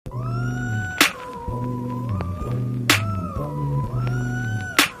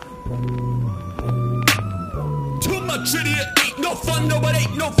much idiot. Ain't no fun, no, but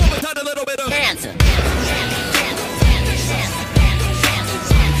ain't no fun without a little bit of Cancer. Ain't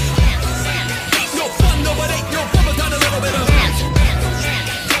no fun, no, but ain't no fun without a little bit of Cancer.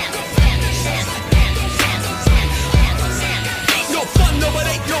 Ain't no fun, no, but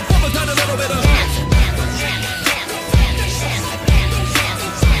ain't no fun without a little bit of Cancer.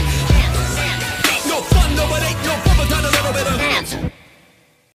 Ain't no fun, no, but ain't no fun without a little bit of Cancer.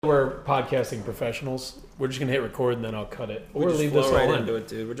 We're podcasting professionals. We're just gonna hit record and then I'll cut it, or We just leave flow this right all in. into it,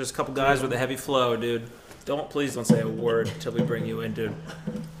 dude. We're just a couple guys with a heavy flow, dude. Please don't say a word until we bring you in, dude.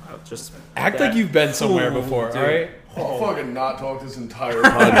 Just Act like you've been somewhere Ooh, before, dude. all right? I'll fucking not talk this entire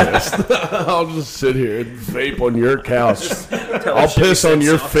podcast. I'll just sit here and vape on your couch. I'll piss on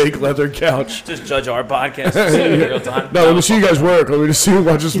your fake leather couch. Just judge our podcast in real time. No, let me see you guys work. Let me just see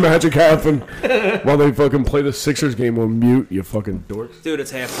watch this magic happen while they fucking play the Sixers game on mute, you fucking dorks. Dude,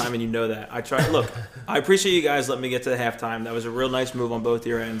 it's halftime and you know that. Look, I appreciate you guys letting me get to the halftime. That was a real nice move on both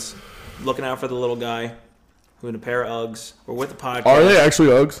your ends. Looking out for the little guy who in a pair of Uggs. We're with the podcast. Are they actually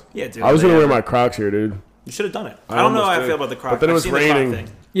Uggs? Yeah, dude. I was they going to wear are. my Crocs here, dude. You should have done it. I don't know how I feel about the Crocs. But then it was I've seen the Croc raining.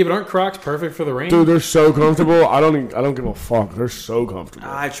 thing. Yeah, but aren't Crocs perfect for the rain? Dude, they're so comfortable. I don't give a fuck. They're so comfortable.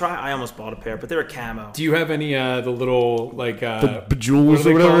 I almost bought a pair, but they were camo. Do you have any the little like The what bejewels are they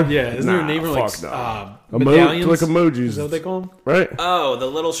or whatever? called? Yeah, isn't there a Nah, name for fuck no. medallions? Like emojis. Is that what they call them? Right? Oh, the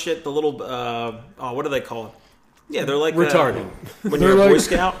little shit, the little, what do they call it? Yeah, they're like Retarded. When you're a Boy like-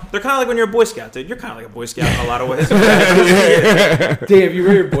 Scout. They're kind of like when you're a Boy Scout, dude. You're kind of like a Boy Scout in a lot of ways. Dave, have you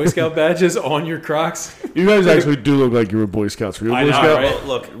wear your Boy Scout badges on your Crocs? You guys actually do look like you were Boy Scouts. Were you a I Boy know, Scout? right?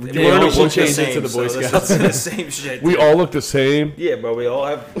 Look, You they all already look the changed it to same, the Boy so this Scouts. is the same shit. We dude. all look the same. Yeah, bro, we all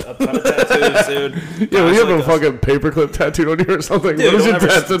have a ton of tattoos, dude. Yeah, when Guys you have like a us. fucking paperclip tattooed on you or something. Dude, what is don't it? ever-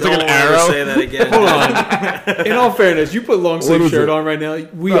 That's like don't an ever arrow. say that again. Hold on. In all fairness, you put long What sleeve is shirt it? on right now.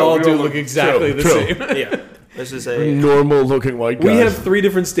 We No, all we do all look look- exactly true, the true. same. Yeah, this is a... Normal looking white guys. We have 3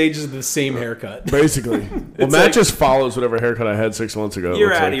 different stages of the same haircut. Basically. Well, Matt like- just follows whatever haircut I had 6 months ago. it You're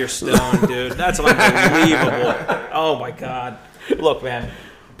looks out like. of your stone, dude. That's unbelievable. Oh, my God. Look, man.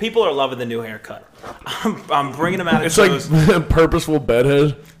 People are loving the new haircut. I'm bringing them out of It's shows. like purposeful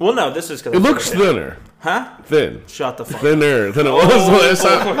bedhead. Well, no, this is because... It looks thinner. Huh? Thin. Shut the fuck up. Thinner than it was Oh, last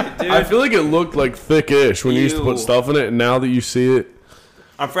time. dude. I feel like it looked like thick-ish when you used to put Ew. stuff in it, and now that you see it,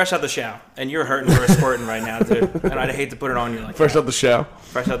 I'm fresh out the shower, and you're hurting for a squirting right now, dude. And I'd hate to put it on you like fresh that. out the shower.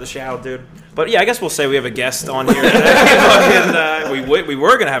 Fresh out the shower, dude. But yeah, I guess we'll say we have a guest on here today. We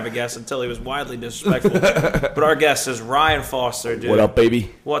were going to have a guest until he was widely disrespectful. But our guest is Ryan Foster, dude. What up, baby?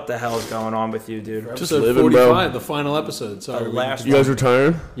 What the hell is going on with you, dude? Just Episode living, 45, bro. the final episode. Sorry. The last You guys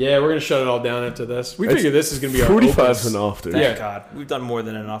retiring? Yeah, we're going to shut it all down after this. We figure this is going to be our 45's opus. enough, dude. Thank Yeah. God. We've done more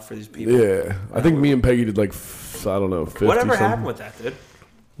than enough for these people. Yeah. I think me and Peggy did like, I don't know, 50 Whatever something. happened with that, dude?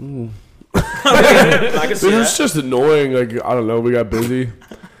 I can see Dude, it's that. just annoying. Like, I don't know, we got busy.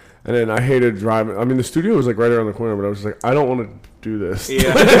 And then I hated driving. I mean, the studio was like right around the corner, but I was just like, I don't want to do this.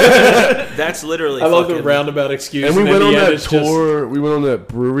 Yeah. That's literally I love the fucking- roundabout excuse. And we then went on the end that is just- tour. We went on that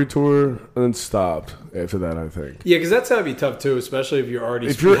brewery tour and then stopped after that, I think. Yeah, because that's gotta be tough too, especially if you're already.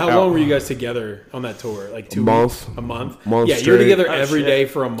 If you're how out- long were you guys together on that tour? Like 2 Month. weeks, a month. Month Yeah, you're straight. together Oh, every shit. day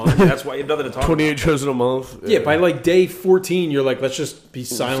for a month. That's why you have nothing to talk 28 shows in a month. Yeah, by like day 14, you're like, let's just be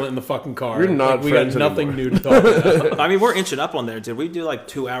silent in the fucking car. You're not like, we friends got nothing anymore. new to talk about. about. I mean, we're inching up on there, dude. We do like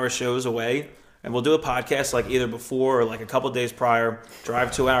 2-hour shows away, and we'll do a podcast like either before or like a couple days prior.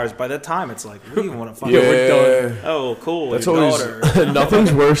 Drive 2 hours. By that time, it's like, we want to fucking. Yeah. we're done. Oh, cool. That's your always daughter.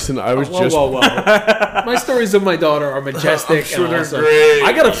 nothing's worse than I was Whoa, just. whoa, whoa. My stories of my daughter are majestic. I'm sure and they're awesome. great.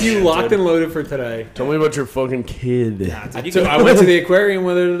 I got a few locked and loaded for today. Tell me about your fucking kid. I went to the aquarium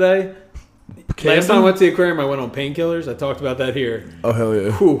with her today. Last time I went to the aquarium, I went on painkillers. I talked about that here. Oh hell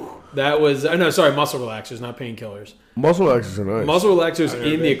yeah! Whew. That was no, sorry, muscle relaxers, not painkillers. Muscle relaxers are nice. Muscle relaxers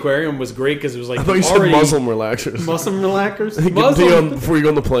in the aquarium was great because it was like I thought you said already Muslim relaxers. muscle relaxers. Get Muslim. pee on before you go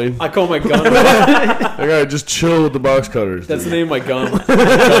on the plane. I call my gun. I gotta just chill with the box cutters. That's the name of my gun.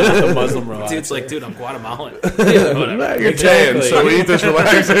 The Muslim relaxer. Dude, it's like, dude, I'm Guatemalan. Nah, you're Exactly. tan, so eat this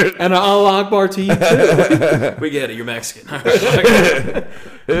relaxer. And an Allah Akbar to you too. We get it. You're Mexican.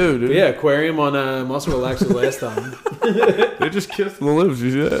 Dude, But yeah, aquarium on muscle relaxers last time. they just kissed on the lips.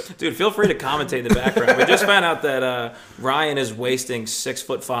 You see that? Dude, feel free to commentate in the background. We just found out that Ryan is wasting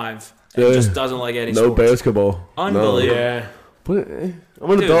 6'5" and Yeah. just doesn't like any No sports. basketball. Unbelievable. Yeah. But, I'm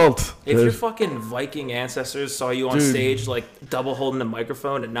an Dude, adult. If your fucking Viking ancestors saw you on Dude. stage like double holding the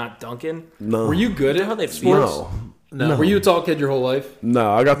microphone and not dunking, No. Were you good You know how at they feel? sports? No. No. Were you a tall kid your whole life?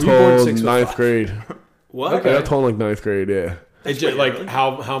 No, I got Were you born told 6'5"? ninth grade. what? I got told in like ninth grade, yeah. It's just, like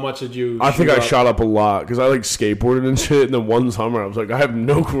how much did you? I think shoot I up? shot up a lot because I like skateboarded and shit. And then one summer I was like, I have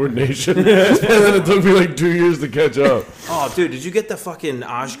no coordination, and then it took me like 2 years to catch up. Oh, dude, did you get the fucking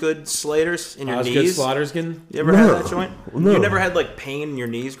Osgood sliders in your Osgood knees? Slaterskin. You ever had that joint? No. You never had like pain in your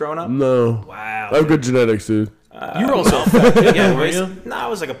knees growing up? No, Wow. I have good genetics, dude. You were also fat, kid, Yeah, weren't you? no, I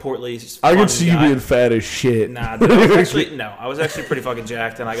was like a portly. I fun could see you guy. being fat as shit. Nah, dude, I was actually pretty fucking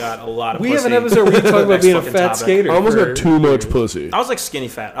jacked, and I got a lot of. We pussy. have an episode where you talk about Next being a fucking fat topic. skater. I almost for- got too much pussy. I was like skinny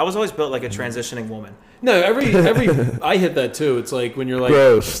fat. I was always built like a transitioning woman. No, every I hit that too. It's like when you're like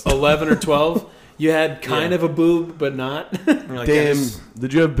Gross. 11 or 12, you had kind of a boob, but not. You're like, yeah, Damn, this-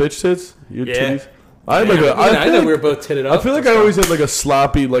 did you have bitch tits? You had Yeah. titties? I had like a. I feel know like- we were both titted up. I feel like I always had like a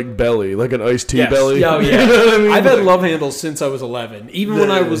sloppy like belly, like an iced tea Yes. belly. Oh yeah, You know what I mean? I've had Like- love handles since I was 11. Even when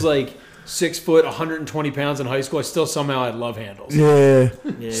I Yeah. was like 6 foot, 120 pounds in high school, I still somehow had love handles. Yeah.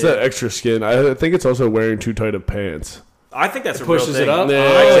 It's that extra skin. I think it's also wearing too tight of pants. I think that's a Pushes real it thing. up? Yeah. I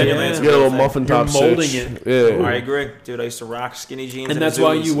Oh, genuinely yeah. it's You get a real little thing. muffin You're top molding stitch. it. Yeah. I agree, dude. I used to rock skinny jeans, And that's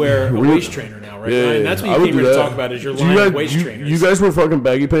why you wear a Really? waist trainer now, right? Yeah, Ryan? That's what I you would came do here to that. talk about is your Do line you of guys, waist you, trainers. you guys were fucking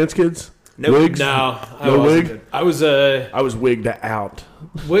baggy pants kids? Nope. Wigs? No, I No wasn't. wig? I was I was wigged out.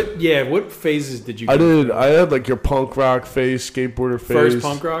 what? Yeah, what phases did you? I go did. through? I had like your punk rock phase, skateboarder phase. First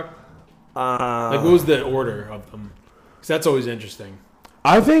punk rock. Like what was the order of them? Because that's always interesting.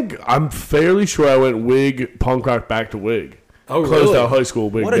 I'm fairly sure I went wig, punk rock, back to wig. Oh, Closed really? out high school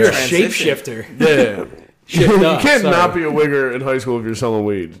wig. What a You're a back. transition. shapeshifter. Yeah. Shift You up, can't sorry. not be a wigger in high school if you're selling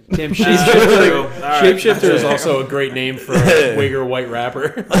weed. Damn, True. shapeshifter. All right. Shapeshifter is also a great name for a wigger white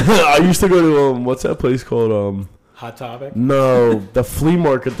rapper. I used to go to what's that place called? Hot Topic. No, the flea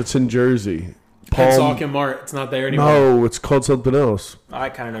market that's in Jersey. Pensacola Mart. It's not there anymore. No, it's called something else. I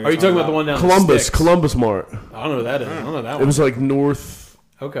kind of know. Are you talking about the one down Columbus, Sticks? Columbus Mart. I don't know what that is. I don't know that It one. was like north.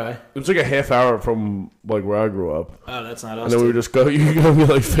 Okay. It was like a half hour from like where I grew up, Oh, that's not us. and then we would just go. You could go be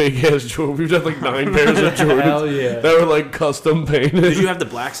like fake ass Jordans. We had like 9 pairs of Jordans Hell yeah. that were like custom painted. Did you have the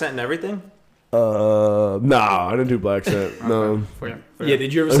black scent and everything? Nah, I didn't do black scent. No, Yeah,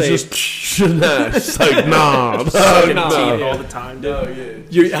 did you ever it's say just it's like nah. Sucking no. teeth all the time,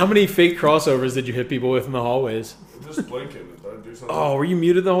 dude. how many fake crossovers did you hit people with in the hallways? Just blinking. Do something. Oh, were you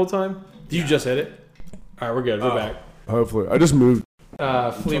muted the whole time? Did you just hit it? All right, we're good. We're back. Hopefully, I just moved.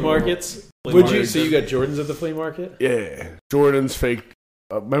 Flea markets. Flea Would you? markets. So you got Jordans at the flea market? Yeah, Jordan's fake.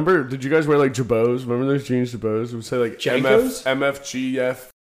 Remember? Did you guys wear like Jabos? Remember those jeans Jabos? It would say like Jankos? MFGF.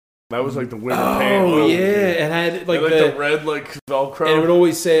 That was like the winter Oh pant. yeah, it had like, the red like Velcro. and it would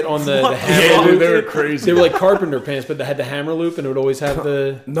always say it on the What? hammer yeah, loop. dude, they were crazy. They were like carpenter pants, but they had the hammer loop, and it would always have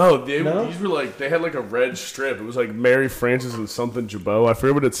the. No, No? these were like they had like a red strip. It was like Mary Frances and something Jabot. I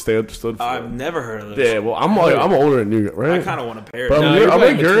forget what it stood for. I've never heard of this. Yeah, well, I'm older than you, right? I kind of want a pair. But No, I'm, you're I'm probably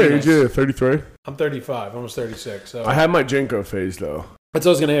like your between age, us. yeah, 33. I'm 35, almost 36. So I had my Jenko phase though. that's what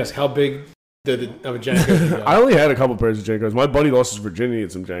I was gonna ask. How big of a Janko did you got? I only had a couple pairs of Jenkos. My buddy lost his virginity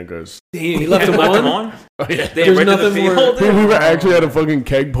at some Jenkos. Damn, he left him Left on. them on? Oh yeah. Damn, There's right to the nothing more- field. We were actually at a fucking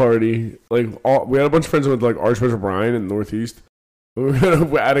keg party. Like we had a bunch of friends with like Archbishop Ryan in the Northeast. We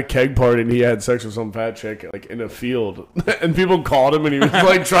were at a keg party and he had sex with some fat chick like in a field, and people called him and he was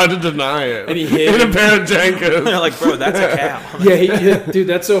like trying to deny it. And he hid. in a pair of Jenkos. They're like, bro, that's a cow. Yeah, dude,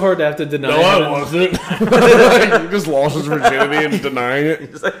 that's so hard to have to deny. No, I wasn't. He just lost his virginity and denying it.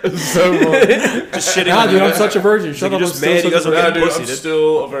 It's so funny. Just shitting Nah, on dude, you. I'm such a virgin. Shut You're up, I'm just still mad such he a doesn't virgin. get Dude, pussy, I'm dude.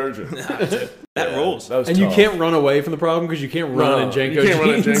 still a virgin. That rules. That was And you tough. can't run away from the problem because you can't run in Janko you can't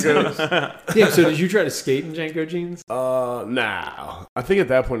run in jeans. Jenkos. Yeah, so did you try to skate in Janko jeans? Nah. I think at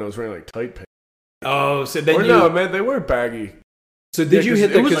that point I was wearing like tight pants. Oh, so then Or you. no, man, they were baggy. So did you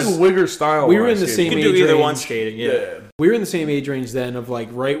hit the? It was like wigger style. we when were I in the skated. same You can do age either range. one skating, yeah. We were in the same age range then of like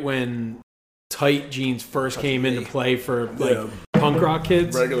right when tight jeans first came into play for like punk rock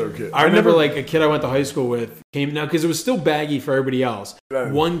kids. Regular kid. I remember like a kid I went to high school with came now because it was still baggy for everybody else.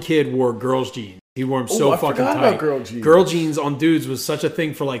 Right. One kid wore girls' jeans. He wore them so I fucking forgot tight. about girl jeans. Girl jeans on dudes was such a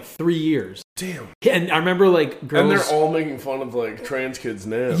thing for like 3 years. Damn. And I remember like girls. And they're all making fun of like trans kids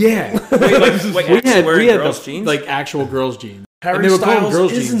now. yeah. Wait, we had wearing girls girls' jeans? like actual girls jeans. Harry And they would call him Styles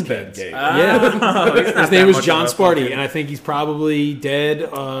girls' isn't jeans that kids. gay. Yeah. He's not His that name was much John of a Sparty, fucking- and I think he's probably dead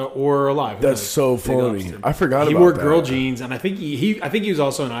or alive. Who That's knows? so ups, funny. dude. I forgot He about wore that. girl jeans, and I think I think he was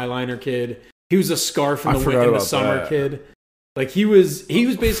also an eyeliner kid. He was a scarf in I the forgot in the about summer that. kid. Like he was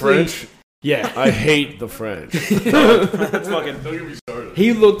basically French. yeah. I hate the French. That's fucking. Don't get me started.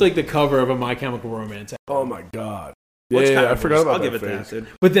 He looked like the cover of a My Chemical Romance. Oh my god. Which Yeah, kind I of forgot rules? about I'll give that it that, phase. dude.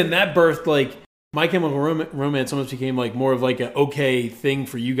 But then that birthed like My Chemical Romance almost became like more of like an okay thing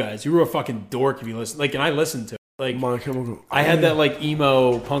for you guys. You were a fucking dork if you listened. Like, and I listened to it. Like My Chemical. I had that like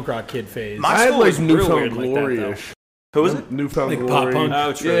emo punk rock kid phase. My I had school like was real Newfound weird like that, Glory though. ish. Who is it? Newfound Like Glory. pop punk.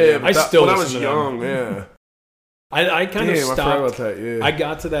 Oh, true. Yeah, Yeah. but I still when I was listen to them. young. Yeah. I kind of Damn, I forgot stopped. about that. Yeah. I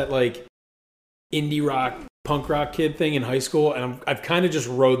got to that like indie rock, punk rock kid thing in high school, and I've kind of just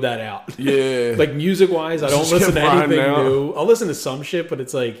rode that out. yeah. Like music wise, I don't Just listen to get riding anything out. new. I'll listen to some shit, but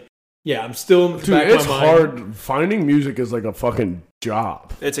it's like, yeah, I'm still in the Dude, back it's of my mind. hard. Finding music is like a fucking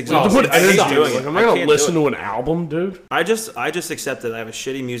job. It's To exhausting. put I hate energy doing like, it. I'm I not gonna can't listen do it. to an album, dude. I just accept that I have a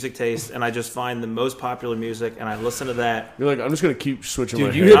shitty music taste, and I just find the most popular music, and I listen to that. You're like, I'm just gonna keep switching Dude,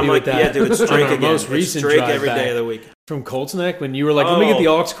 my you head. hit I'm me like, with that. yeah, dude, it's on Drake our again. most It's recent Drake drive every back day of the week. from Colts Neck when you were like, let me get the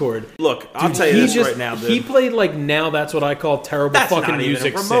aux cord. Look, I'll Dude, tell you he this just- right now, dude. He played like now that's what I call terrible That's fucking not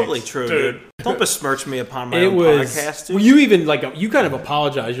music. even remotely six. true, Dude. dude. Don't besmirch me upon my It own was. podcast, dude. Well, you even like you kind of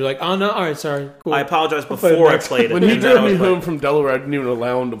apologized. You're like, oh no, all right, sorry, cool. I apologized play before I next. played it. When he and then drove I me would play home it. from Delaware, I didn't even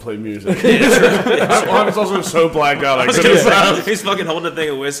allow him to play music. I was also so blacked out. I I was couldn't gonna stop. say, he's fucking holding a thing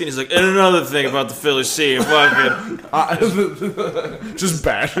of whiskey, and he's like, and another thing about the Philly sea, fucking Just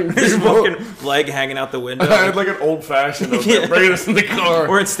bashing his people. fucking leg hanging out the window. I had like an old fashioned. Yeah. Bringing us in the car.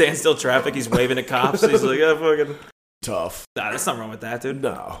 We're in standstill traffic. He's waving at cops. He's like, oh, fucking. Tough. Nah, there's nothing wrong with that, dude.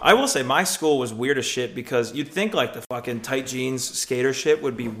 No. I will say my school was weird as shit because you'd think like the fucking tight jeans skater shit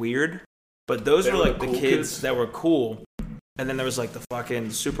would be weird, but those They were were like the the cool kids kids. that were cool. And then there was like the fucking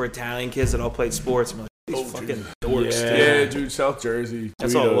super Italian kids that all played sports. I'm like, these Oh, fucking Jesus. dorks, Yeah. dude. Yeah, dude, South Jersey.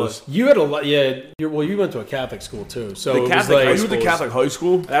 That's all it Doritos. was. You had a lot, yeah. You went to a Catholic school too, so The it was Catholic like, high Are you at the schools. Catholic high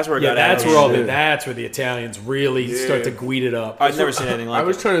school? That's where it yeah, got that's out. where all Yeah. the that's where the Italians really Yeah. start to gueat it up. I've never seen anything like I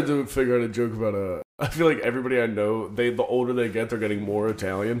was it. trying to figure out a joke about I feel like everybody I know, the older they get, they're getting more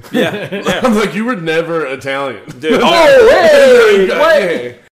Italian. Yeah. I'm like, you were never Italian. Dude, Oh, hey, Yeah, what?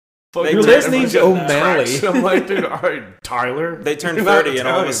 yeah. Fuck, They your turn- last name's O'Malley. O'Malley. I'm like, dude, all right, Tyler. They turn You're not 30 and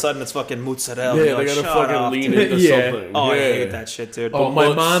all of a Italian. sudden it's fucking mozzarella. Yeah, You're they like, gotta shut fucking up, lean dude. into Yeah. something. Oh, I yeah. hate that shit, dude. Oh, my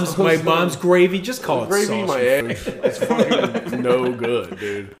What's- mom's gravy. Just call it Gravy, sauce. my ass. It's fucking no good,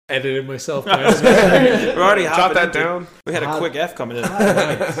 dude. Edited myself. We're already Chop hopping that into- down. We had a quick F coming in.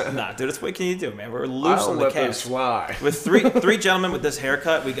 Nah, dude, it's what can you do, man? We're loose I'll on the let this cast. fly. With three gentlemen with this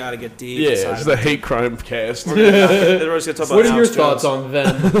haircut, we got to get deep. Yeah, inside it's of the it. hate crime cast. We're just gonna talk about What are your Alex thoughts Jones. on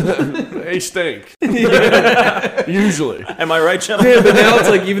them? They stink. Usually. Am I right, gentlemen? Yeah, but now it's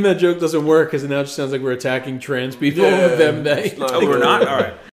like even that joke doesn't work because now it just sounds like we're attacking trans people Yeah, with them. They. it's not Oh, we're good. not. All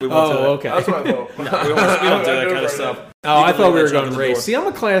right. We won't do that. Oh, okay. That's what I thought. We don't do that kind of stuff. Oh, I You can thought we leave were that going shut race. the See, I'm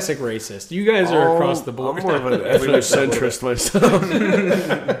a classic racist. You guys are across the board. I'm more of an We would ethnocentrist myself.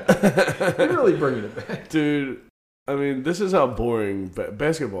 You're really bringing it back. Dude, I mean, this is how boring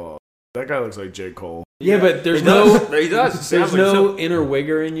basketball. That guy looks like J. Cole. Yeah, but there's He no, does. He does. It there's sounds like no so. inner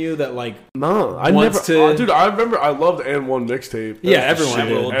wigger in you that like. No, I Wants never. to- Dude, I remember I loved And One mixtape. That Yeah, was the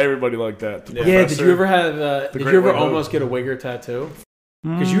everyone shit. did. Everybody liked that. The Yeah, did Professor. you ever have? Did Great you ever White Hope. almost get a wigger tattoo?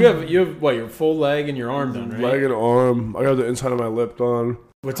 Because you have what your full leg and your arm done, right? Leg and arm. I got the inside of my lip done.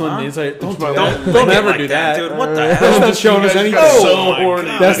 What's on the inside? Don't do my that. leg. Don't make it ever like do that. dude. What the That's hell? not showing us anything. So my horny.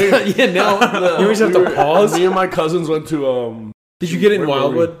 God. That's not. Yeah, no. You always have to pause. Me and my cousins went to Did you get it in Where were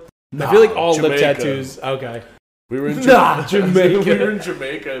we? Wildwood? I feel like all lip Jamaica. tattoos. Okay. We were in Nah, Jamaica. we were in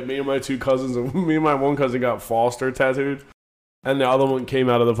Jamaica. Me and my two cousins, and me and my one cousin got Foster tattooed, and the other one came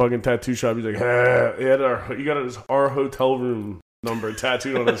out of the fucking tattoo shop. He's like, "Hey, he had our hotel room number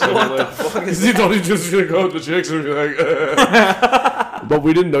tattooed on his lip." He thought he was just gonna go with the chicks and be like, but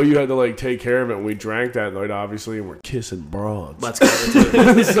we didn't know you had to like take care of it. And we drank that night, obviously, and we're kissing broads. Let's go.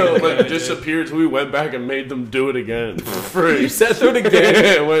 Dude. So like, it disappeared. So we went back and made them do it again for free. You said that again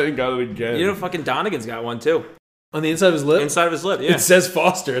Yeah, went and got it again. You know, fucking Donegan's got one too. on the inside of his lip. Inside of his lip. Yeah. It says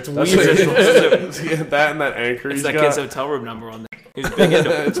Foster. It's That's weird. yeah, that and that anchor. It's he's that got. kid's hotel room number on there. He was big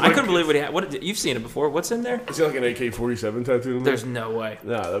into it. I couldn't believe what he had. What you've seen it before? What's in there? Is he like an AK-47 tattoo? In there? There's no way.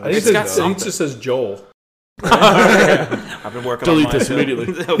 Nah, that'd I be think It's got it something. just says Joel. I've been working Delete on mine, this too. immediately.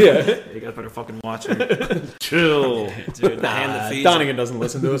 Yeah. You guys better fucking watch it. Chill. Dude, the hand that feeds. Donegan doesn't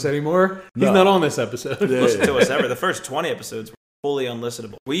listen to us anymore. He's No. not on this episode. Listen to us ever. The first 20 episodes were fully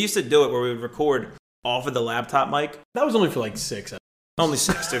unlistenable. We used to do it where we would record off of the laptop mic. That was only for like 6 hours. Only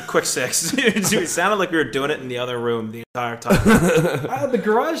 6, dude. Quick 6. Dude, it sounded like we were doing it in the other room the entire time. The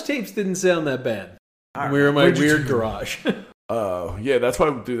garage tapes didn't sound that bad. All right. We were in my Where'd you weird take garage. Oh, yeah, that's why,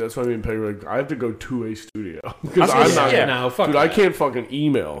 dude. That's why me and Peggy were like, I have to go to a studio I because was gonna I'm say, not. yeah. No, fuck Dude, I that. can't fucking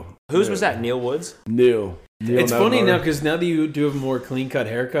email. Whose was that? Neil Woods? Neil. It's funny Navarro. now because now that you do have a more clean cut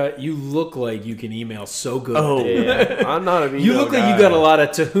haircut, you look like you can email so good. Oh, I'm not an email You look like guy. you got a lot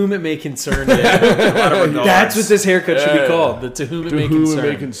of to whom it may concern. A lot of regards. That's what this haircut should Yeah. be called. The to whom it To may whom concern. it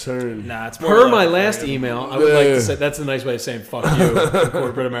may concern. Nah, it's more Per like- my last email, I would like Yeah. to say that's a nice way of saying fuck you, to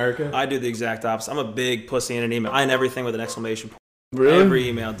corporate America. I do the exact opposite. I'm a big pussy in an email. I end everything with an exclamation point. Really? Every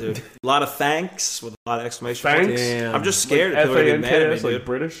email, dude. A lot of thanks with a lot of exclamation Thanks? points. Damn. I'm just scared Like that people are going to get mad at me, FANKS, like dude.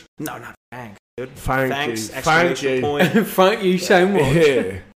 British? No, not thanks, dude. Thanks. Thanks, exclamation point. Thank you so much.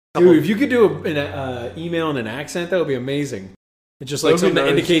 Yeah. Dude, if you could do an email in an accent, that would be amazing. It's just like That'd be something that nice.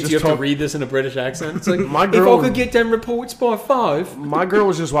 indicates Just you have talk- to read this in a British accent. It's like, My if girl- I could get them reports by 5. My girl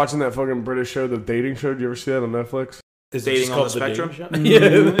was just watching that fucking British show, The Dating Show. Did you ever see that on Netflix? Is Dating just on called the Spectrum? Dating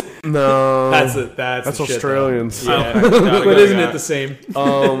Show? Yeah. No. That's That's the shit, Australians. though. Yeah. Gotta But go, isn't yeah. it the same?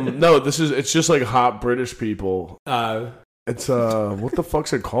 No, it's just like hot British people. Uh, It's what the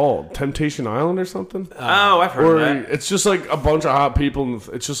fuck's it called? Temptation Island or something? Oh, I've heard Or of that. it's just like a bunch of hot people and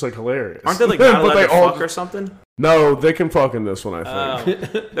it's just like hilarious. Aren't they like not But allowed they to all fuck or something? No, they can fuck in this one, I think.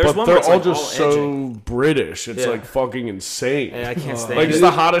 There's But one where they're it's all like just all so edgy. British. It's Yeah. like fucking insane. Yeah, I can't stand Like it. it's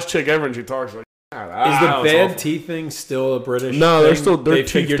the hottest chick ever, and she talks like. Is the it's bad awful. teeth thing still a British No, they're thing? still they're They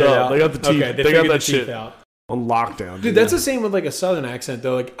teethed figured it up. out. They got the teeth. Okay, they figured got that the teeth shit out. on lockdown. Dude, that's the same with like a southern accent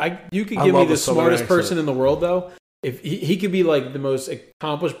though. Like you could I give me love the a Southern smartest accent. person in the world though. If he could be like the most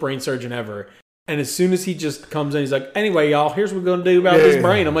accomplished brain surgeon ever, and as soon as he just comes in, he's like, "Anyway, y'all, here's what we're gonna do about Yeah. this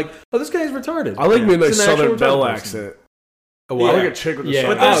brain." I'm like, "Oh, this guy's retarded." I like me a nice It's an actual Southern Belle retarded person. accent. A I what? like a chick with a Yeah.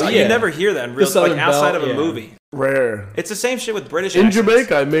 Southern But there's, Oh, you yeah. never hear that in real, Southern like outside Belle, of a yeah. movie. Rare. It's the same shit with British In accents.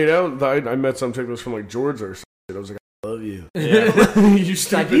 Jamaica, I made out. I met some chick that was from like Georgia or something. I was like, I love you. Yeah. You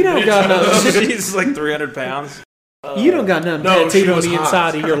Like, you don't got nothing. She's like 300 pounds. You don't got nothing no, tattooed she on was the hot.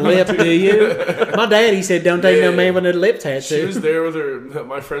 inside of your lip, do you? My daddy said, "Don't take no Yeah. man with a lip She tattoo." was there with her.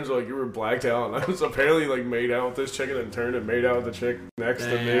 My friends were like, "You were blacked out," and I was apparently like made out with this chick, and then turned and made out with the chick next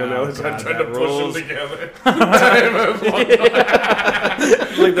to me, and I was God, trying to that push rules. them together.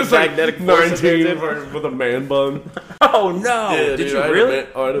 Like the It's like magnetic force of it, 19 dude. with a man bun. Oh no! Yeah, Did dude, you I had really?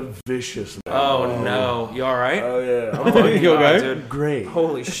 I had a vicious man. Oh no! You all right? Oh yeah, I'm You fucking okay? dude. great.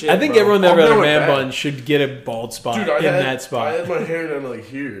 Holy shit! I think bro. everyone that I'll ever had a know it man back. bun should get a bald spot Dude, I in had that I spot. had my hair down to like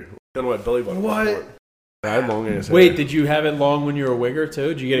here, down to my belly button. What? I had long ass hair. Wait, did you have it long when you were a wigger too?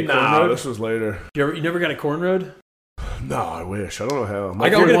 Did you get it Nah, cornrowed? this was later. You never got it cornrowed? No, I wish. I don't know how. I My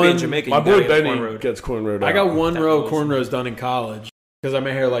got You're boy, gonna be in one- Jamaica. my you gotta boy get Benny cornrowed. gets cornrowed. I got out. one That row rules. cornrows done in college because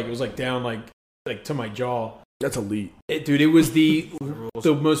my hair like it was like down like to my jaw. That's elite. Dude, it was the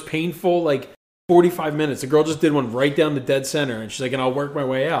most painful like 45 minutes. The girl just did one right down the dead center, and she's like, "And I'll work my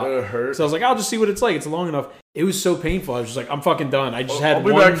way out." It hurt. So I was like, "I'll just see what it's like. It's long enough." It was so painful. I was just like, "I'm fucking done." I just had I'll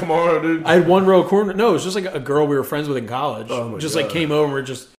be one. back tomorrow, dude. I had one row corner. No, it was just like a girl we were friends with in college. Oh my just God. like came over and we're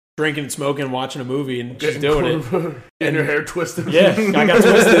just drinking and smoking and watching a movie and just doing it. And your hair twisted. Yeah, I got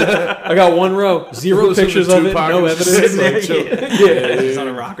twisted. I got one row, zero Listen to pictures of it, Tupac no and just evidence. sit there, chill. Yeah. She's on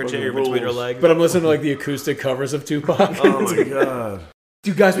a rocker chair between her legs. But I'm listening to like the acoustic covers of Tupac. Oh my god.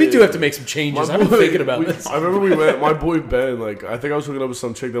 Dude, guys, we do have to make some changes. I've been thinking about this. I remember we went. My boy Ben, like I think I was hooking up with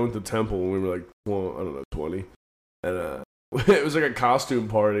some chick that went to Temple when we were like, well, I don't know, 20, and it was like a costume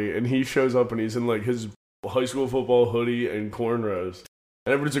party, and he shows up and he's in like his high school football hoodie and cornrows.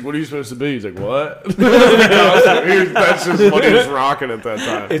 And everybody's like, "What are you supposed to be?" He's like, "What?" That's just what he was rocking at that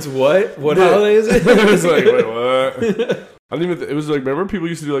time. It's what? What Yeah. holiday is it? It's like, wait, what? I don't even. It was like, remember people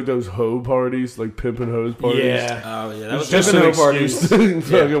used to do like those hoe parties, like pimp and hose parties. Yeah. Oh yeah, that It was just Pimp an and hoe excuse parties.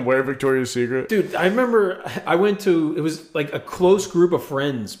 to fucking wear Victoria's Secret. Dude, I remember I went to, it was like a close group of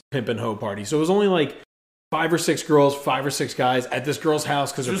friends pimp and hoe party. So it was only like 5 or 6 girls, 5 or 6 guys at this girl's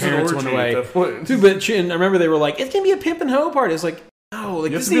house because her Just an parents went orgy at away. that point. Dude, but and I remember they were like, "It's gonna be a pimp and hoe party." It's like, no,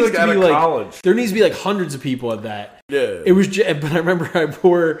 like You have this to be needs like to out be of like college. there needs to be like hundreds of people at that. Yeah. It was, but I remember I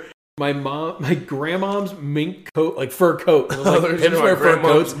wore my grandmom's mink coat, like fur coat. It was like There's pimps my wear fur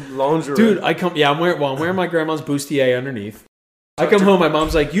grandma's coats. lingerie. Dude, I'm wearing my grandma's bustier underneath. I come home, my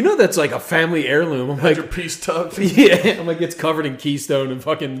mom's like, "You know that's like a family heirloom." I'm Had like, your piece tucked. yeah. I'm like, it's covered in Keystone and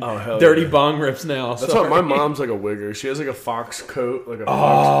fucking Oh, hell dirty yeah. bong rips now. That's Sorry. why my mom's like a wigger. She has like a fox coat, like a Oh.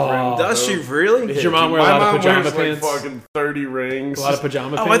 fox brim. Does she really? Does your mom wear a My lot of mom pajama wears, pants? Like fucking 30 rings. A lot of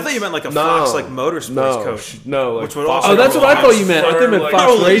pajama Oh, pants. I thought you meant like a No. Fox like motorsports no, coat. no, like Which would Fox- also Oh, that's what I thought you meant. I thought you meant Like, Fox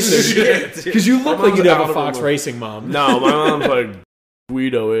holy Racing. shit. Because you look My like you'd mom's have out a of Fox her- Racing mom. No, my mom's like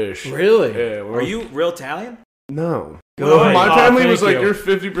Guido-ish. Really? Yeah. Are you real Italian? No. Good. My Oh, family thank was like, you. "You're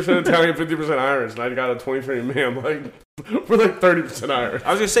 50% Italian, 50% Irish," and I got a 23andMe. I'm like, we're like 30% Irish.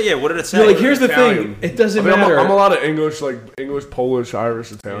 I was gonna say, yeah. What did it say? You're like, here's the Italian. thing. It doesn't I mean, matter. I'm a lot of English, like English, Polish,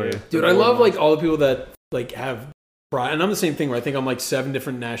 Irish, Italian. Dude, I love like all the people that like have pride, and I'm the same thing where I think I'm like 7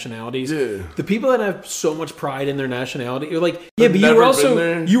 different nationalities. Yeah. The people that have so much pride in their nationality, you're like, yeah, I've but you never were been also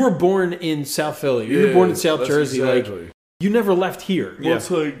there. you were born in South Philly, you were born in South that's Jersey, exactly. You never left here. Well, it's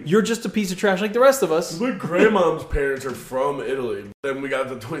like You're just a piece of trash like the rest of us. my grandmom's parents are from Italy. Then we got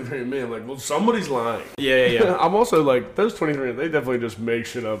the 23andMe. I'm like, well, somebody's lying. Yeah. I'm also like, those 23, they definitely just make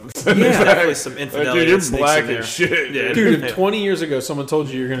shit up. Yeah, definitely some infidelity. Dude, you're that sneaks black in there. as shit. Yeah. Dude, if 20 years ago someone told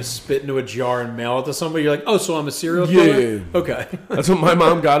you you're going to spit into a jar and mail it to somebody, you're like, oh, so I'm a serial killer? Yeah. Okay. That's what my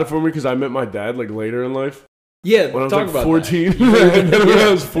mom got it for me because I met my dad like later in life. Yeah, When I was talk like about 14. When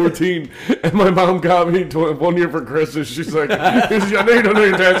I was 14. And my mom got me 1 year for Christmas. She's like, I know you don't know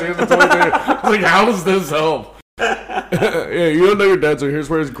your dad's. Here's the 23. I was like, how does this help? Yeah, you don't know your dad, so here's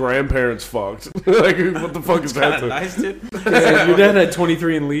where his grandparents fucked. Like, what the fuck is that? Kind of nice, dude. that. Your dad had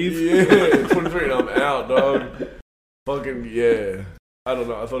 23 and leave? Yeah, 23 and I'm out, dog. Fucking, yeah. I don't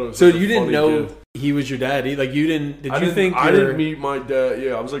know. I thought it was So such a you didn't funny know kid. he was your dad? Like, you didn't, I didn't meet my dad.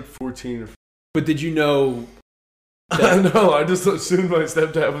 Yeah, I was like 14 or but did you know, I know. I just assumed my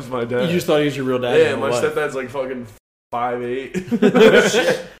stepdad was my dad. you just thought he was your real dad? yeah, in my real life? stepdad's like fucking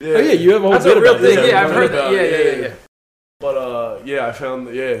 5'8". Oh, yeah, you have a whole That's bit a real about this. thing. Yeah, I've heard about that. it, Yeah. But yeah, I found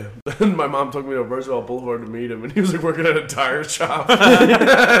Then my mom took me to Roosevelt Boulevard to meet him, and he was like working at a tire shop.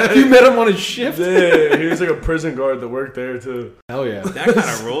 You met him on his shift? Yeah, he was like a prison guard that worked there too. Hell yeah. That kind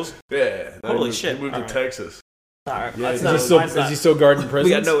of rules. Yeah, then Holy he shit. moved All to right. Texas. All right. Yeah, That's is not, Is he still, mine's is not- he still guarding We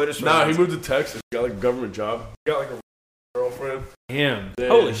prisons? got no interest. Nah, he moved to Texas. Got like a government job. Got like a girlfriend. Damn. Yeah,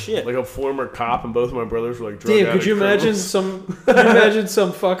 Holy shit. Like a former cop, and both of my brothers were like drug Damn, could addict you imagine criminals.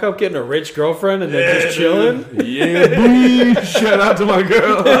 some fuck up getting a rich girlfriend and then just chilling? Dude. Yeah, boy. Shout out to my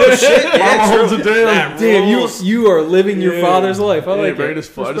girl. Oh shit! Mama Yeah, holds true. it down. That Damn, rules. you are living your Yeah. father's life. I Yeah, like great it. as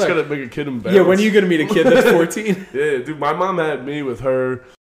fuck. I just Respect. gotta make a kid embarrassed. Yeah, when are you gonna meet a kid that's 14? Yeah, dude, my mom had me with her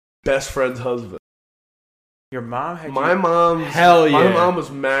best friend's husband. Your mom had My you. mom. Hell My yeah. mom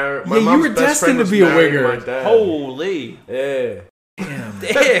was married. My Yeah, you mom's were best friend destined to was be a married to wigger. My dad. Holy. Yeah.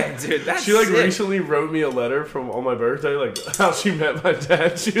 Damn, dude. That's She like sick. recently wrote me a letter from on my birthday, like how she met my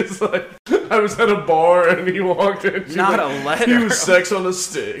dad. She was like, I was at a bar and he walked in. She Not was like, a letter. He was sex on a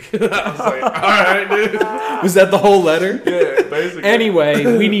stick. I was like, all right, dude. Was that the whole letter? Yeah, basically.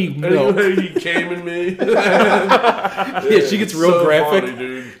 Anyway, we need milk. Anyway, he came in me. Yeah, she gets real so graphic. funny,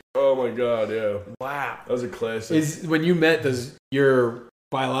 dude. Oh my god, yeah, Wow. that was a classic. Is when you met, does your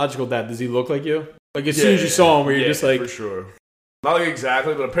biological dad, does he look like you? Like as soon as you saw him, were you yeah, just like, for sure. Not like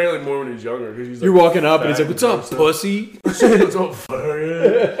exactly, but apparently more when he's younger. Cause he's you're like, walking up and he's like, fat what's up, and pussy? What's up,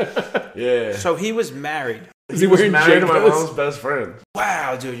 fire? Yeah. So he was married. Is he was wearing married to my Jacobs? mom's best friend.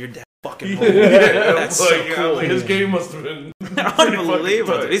 Wow, dude, your dad fucking Yeah, ruled. That's so like, cool. like, his game must have been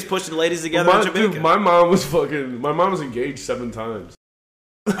Unbelievable. tight. Dude. He's pushing ladies together my, in Jamaica. dude, my mom was engaged 7 times.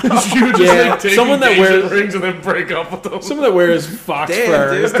 She would just Yeah, like take someone that engagement wears- rings and then break up with them. Someone that wears fox Damn,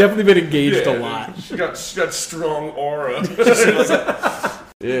 fur dude. has definitely been engaged Yeah, a lot. She got strong aura.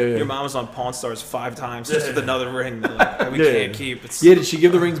 Your Yeah. mom was on Pawn Stars 5 times just with another ring that like, we Yeah. can't keep. It's, Yeah, did she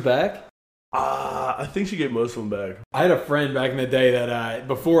give the rings back? I think she gave most of them back. I had a friend back in the day that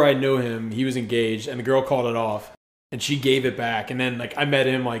before I knew him, he was engaged, and the girl called it off, and she gave it back. And then like I met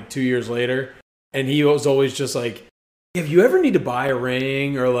him like 2 years later, and he was always just like, "If you ever need to buy a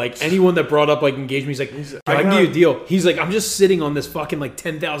ring, or like anyone that brought up like engagement, he's like, He's- "Yo, I I can got- give you a deal." He's like, "I'm just sitting on this fucking like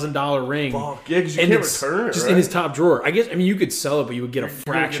 $10,000 ring." Fuck. Yeah, because you And can't it's return it, just right? in his top drawer. I guess I mean you could sell it, but you would get a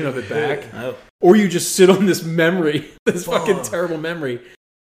fraction of it back, oh. or you just sit on this memory, this fucking Fuck. terrible memory.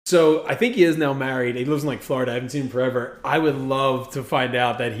 So I think he is now married. He lives in like Florida. I haven't seen him forever. I would love to find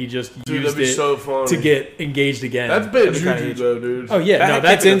out that he just Dude, used that'd be it so funny. to get engaged again. That's bad That'd be kinda juju, huge. though, dude. Oh yeah, That no, had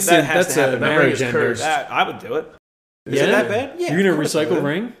that's to- that instant. has That's to a happen. That ring marriage is ender. cursed. That, I would do it. Is Yeah? it that bad? Yeah. You're gonna of course I recycle would.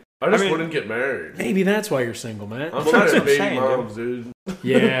 ring? I just I mean- wouldn't get married. Maybe that's why you're single, man. I'm Well, trying that's to what I'm baby saying, moms, dude.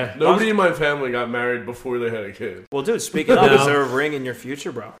 Yeah. Nobody in my family got married before they had a kid. Well, dude, speaking of, No. is there a ring in your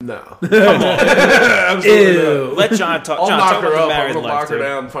future, bro? No. Ew. Let John talk. I'll John, knock talk her about up. the I'm married gonna life, lock her dude.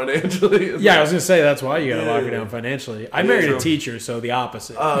 down financially. Yeah, I was gonna say that's why you gotta lock her Yeah. down financially. I Yeah, married true. a teacher, so the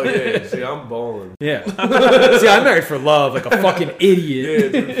opposite. Oh yeah, see, I'm balling. Yeah. See, I married for love, like a fucking Yeah,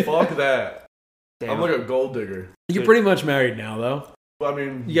 idiot. dude, fuck that. Damn. I'm like a gold digger. You're pretty much married now, though. Well, I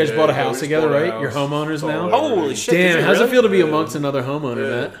mean, You guys yeah, bought a yeah, we house just together, bought a right? house. You're homeowners It's all now? over. Holy shit! did Damn, you how's really? it feel to be Yeah. amongst another homeowner,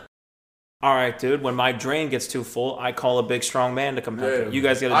 Yeah. Matt? All right, dude. When my drain gets too full, I call a big strong man to come help Yeah. me. You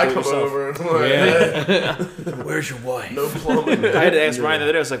guys got I to do it come yourself. over and I'm like, Yeah. Where's your wife? no plumbing. I had to ask Yeah. Ryan the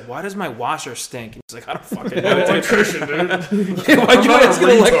other day. I was like, "Why does my washer stink?" He's like, "I don't fucking I'm know." an dude." electrician, dude. Why'd you not a ask an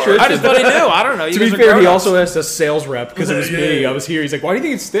retard. electrician? I just thought he knew. I don't know. You To guys be are fair, he grown-ups. also asked a sales rep because it was me. Yeah. I was here. He's like, "Why do you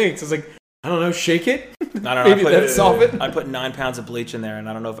think it stinks?" I was like, "I don't know. Shake it. I don't know. Maybe I put, that'd solve it." I put 9 pounds of bleach in there, and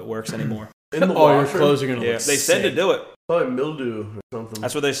I don't know if it works anymore. In the All your washer? clothes are gonna Yeah, look they said to sick. do it. Probably mildew or something.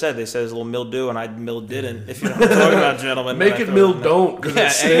 That's what they said. They said there's a little mildew, and I didn't. If you know what I'm talking about, gentlemen. Make it mill don't, because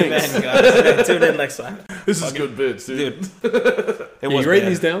it stinks. Amen, guys. Tune in next time. This is good bits, dude. It was you writing bad.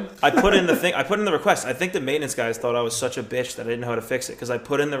 these down? I put in the thing. I put in the request. I think the maintenance guys thought I was such a bitch that I didn't know how to fix it because I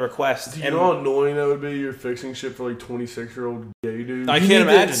put in the request. Do you know how annoying that would be? You're fixing shit for like 26-year-old gay dudes. I You can't need to-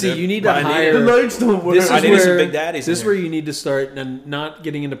 imagine. see, dude. you need to But I hire- The lights don't work. This is I needed some where big daddies. This is in where here. you need to start and not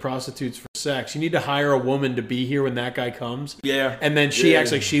getting into prostitutes for sex. You need to hire a woman to be here when that guy comes, Yeah. and then she Yeah.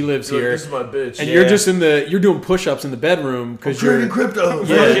 acts like she lives You're like, here, this is my bitch. and Yeah. you're just you're doing push-ups in the bedroom because you're crypto.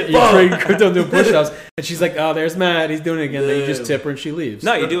 you're trading crypto doing push-ups, and she's like, "Oh, there's Matt. He's doing it again." Then you just tip her and she leaves.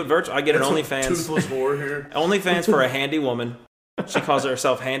 No, you do it virtual. I get an That's OnlyFans. Toothless whore here. OnlyFans for a handy woman. She calls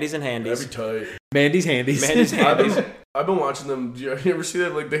herself Handies and That'd be Handies. tight. Mandy's handies. Mandy's handies. I've been watching them. Do you ever see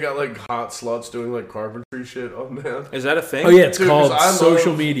that? Like they got like hot sluts doing like carpentry shit on there. Is that a thing? Oh yeah, it's Dude, 'cause called I love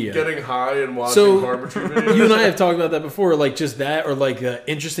social media. Getting high and watching So, carpentry videos. You and I have talked about that before, like just that, or like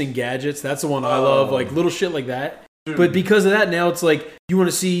interesting gadgets. That's the one I love, like little shit like that. Dude. But because of that, now it's like you want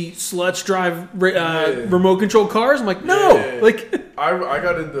to see sluts drive remote control cars. I'm like, no, Yeah. like I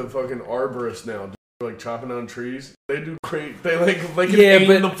got into fucking arborists now. Dude. Like chopping down trees. They do great. They like Yeah, aim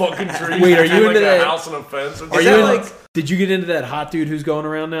but- the fucking trees. Wait, are you like into a that- house and a fence? are you in, did you get into that hot dude who's going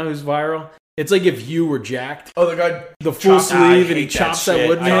around now, who's viral? It's like if you were jacked, Oh, the guy. the full Chopped- I sleeve, and he hate chops that that shit.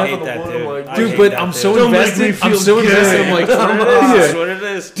 wood in I half. hate that, I'm dude. like, I Dude, hate but that, I'm dude. so Don't make me invested. I'm feel so invested. gay. I'm like, That's yeah. what it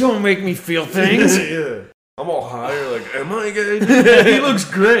is. Don't make me feel things. Yeah. I'm all higher. Like, am I gay? He looks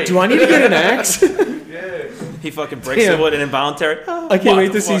great. Do I need to get an axe? Yeah. He fucking breaks Damn. the wood and involuntary. I can't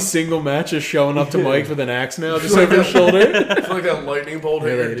wait to see single matches showing up to Mike's with an axe now, just Like over his that- shoulder. I feel like that lightning bolt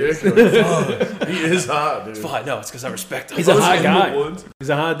hit your dick. Like, fuck. He is hot, dude. Fine, no, it's because I respect him. He's a I was hot in guy. the woods. He's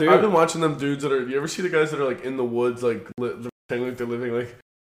a hot dude. I've been watching them dudes that are. You ever see the guys that are like in the woods, like pretending like they're living like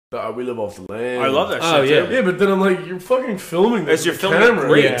we live off the land. I love that Oh, shit. yeah. too. Yeah, but then I'm like, you're fucking filming this. As you're with filming it camera,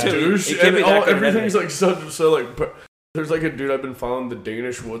 great, you too. douche. It can't And be that good of everything's editing. like so like. There's like a dude I've been following, the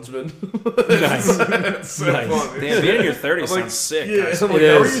Danish woodsman. Nice. It's so Nice. funny. Damn, being in your 30s I'm like, sounds sick. Yeah, guys. I'm like,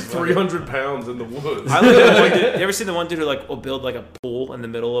 It how are is. you 300 pounds in the woods? I like that one dude. You ever see the one dude who like will build like a pool in the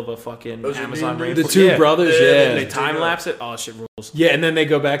middle of a fucking Those are Amazon mean rainforest? dudes? The two brothers, yeah. They time lapse it. Oh, shit rules. Yeah, and then they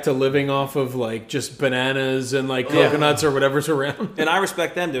go back to living off of like just bananas and like coconuts or whatever's around. And I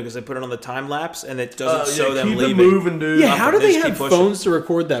respect them, dude, because they put it on the time lapse and it doesn't show them keep leaving. it moving, dude. Yeah, how do They they just have keep pushing. phones to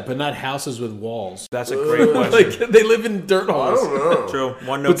record that, but not houses with walls? That's a great question. Like they live in dirt I holes. don't know. True.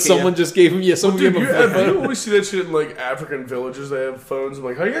 One Nokia. But someone just gave him, someone Dude, gave you, him a flip you phone. always see that shit in like African villages. They have phones. I'm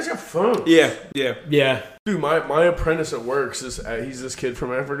like, how do you guys got phones? Yeah, yeah. Yeah, Dude, my apprentice at work is he's this kid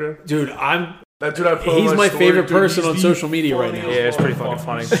from Africa. dude, That dude I put on He's my story, favorite dude, person he's on the social media right funniest now. Yeah, it's pretty motherfucker. fucking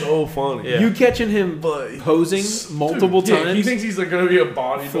funny. So funny. Yeah. you catching him But posing multiple dude, times. Yeah, he thinks he's like gonna be a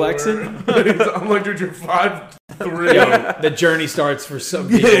bodybuilder. Flexing? I'm like, dude, you're 5'3". Yo, the journey starts for some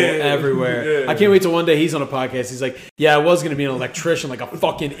people everywhere. yeah. I can't wait till one day he's on a podcast. He's like, "Yeah, I was gonna be an electrician, like a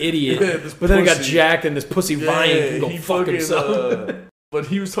fucking idiot, Yeah, this but then I got pussy. jacked, and this pussy Ryan can go he fuck fucking, himself." but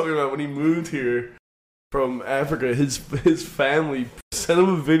he was talking about when he moved here from Africa, his family sent him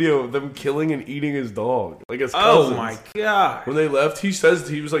a video of them killing and eating his dog, like his Oh cousins. my god. When they left, he says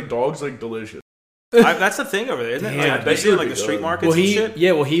he was like, dogs like delicious. That's the thing over there, isn't it? Damn, Like, they you see it in, like really the street do. markets Well, and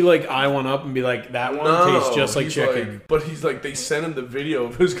shit. he like eye one up and be like, "That one tastes just like he's chicken." but he's like, they sent him the video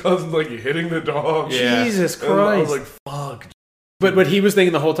of his cousin like hitting the dog. Yeah. Jesus And I was Christ! like, fuck, But he was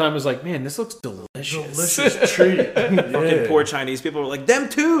thinking the whole time was like, "Man, this looks delicious." delicious treat. Fucking Yeah. poor Chinese people were like, them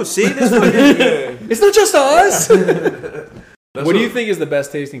too. See this fucking Yeah. It's not just us. That's What do you think is the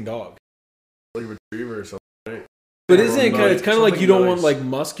best tasting dog? Like retriever or something. Right? But Or isn't it kind nice. of, it's kind of like you don't Something want nice. like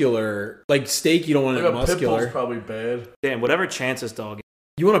muscular, like steak. You don't want Like it a pit bull's muscular. probably bad. damn, whatever Chance's dog.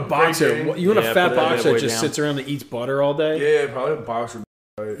 You want a boxer. Dane. You want a Yeah, fat put that boxer that way just down. sits around and eats butter all day. Yeah, probably a boxer.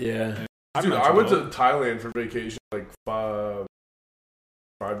 Yeah. Dude, I went to Thailand for vacation like 5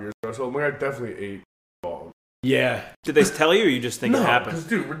 years ago. So I'm like, I definitely ate dog. Yeah. Did they tell you, or you just think it because happened?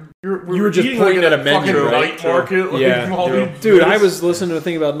 dude, we're You were just eating, pointing like, at a menu, fucking right? night market. Like, Yeah, all true. these- Dude, I was listening to a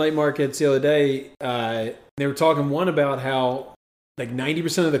thing about night markets the other day. They were talking one about how like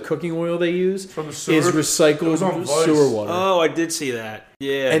 90% of the cooking oil they use from the sewer. is It was recycled on Vice. sewer water. Oh, I did see that.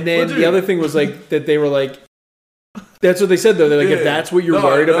 Yeah. And then Well, the dude. other thing was like that they were like, that's what they said though. They're like, if Yeah. that's what you're No,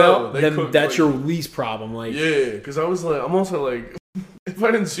 I worried know. about, They then cook, that's like- your least problem. Like, Yeah, because I was like, I'm also like, if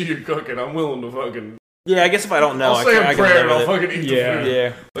I didn't see you cooking, I'm willing to fucking. yeah, I guess if I don't know, I'll say I a can prayer and live I'll with it. fucking eat Yeah. the food. Yeah.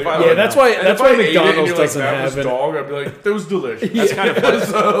 Like, If I I don't yeah, know. that's why And that's if why I ate it and McDonald's you're like, doesn't that have was it. dog, I'd be like, that was delicious. That's kind of funny.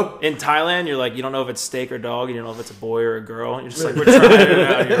 So, In Thailand, you're like, you don't know if it's steak or dog, and you don't know if it's a boy or a girl. You're just like, we're trying it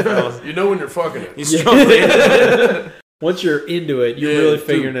out here, fellas. you know when you're fucking it. He's struggling. once you're into it, you're really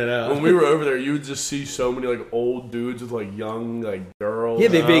figuring it out. When we were over there, you would just see so many like old dudes with like young like girls. Yeah,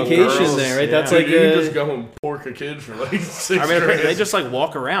 they vacation girls. there, right? Yeah. That's Dude, like you can just go and pork a kid for like 6 I mean, grand. they just like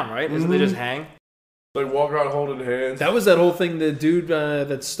walk around, right? Isn't they just hang? like walk around holding hands. that was that whole thing. The dude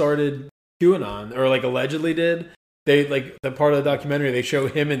that started QAnon, or like allegedly did. They like the part of the documentary. They show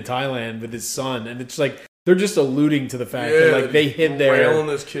him in Thailand with his son, and it's like they're just alluding to the fact that like they hid railing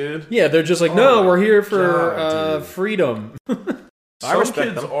there. this kid. Yeah, they're just like, Oh no, my we're here for God, dude. freedom. I Some respect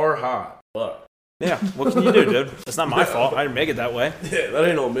kids them. are hot, but Yeah, what can you do, dude? It's not my fault. I didn't make it that way. yeah, that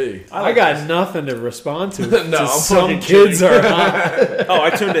ain't on me. I got nothing to respond to. No, To I'm some fucking kids kidding. are hot. Oh, I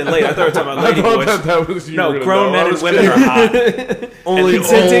tuned in late. I thought we were talking about I lady thought boys. that was you. No, were gonna grown know. men I and was women kidding. are hot. Only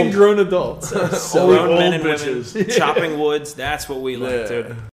Consenting old, grown adults. only Grown old men and bitches. women chopping woods. That's what we like, Yeah.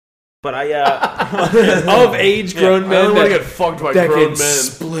 dude. But I, Of age grown I men don't want to that, get fucked by that grown can men.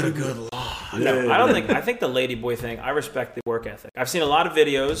 split a good law. no, I don't think. I think the lady boy thing. I respect the work ethic. I've seen a lot of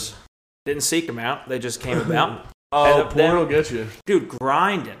videos. Didn't seek them out. They just came about. Oh, And porn will get you. Dude,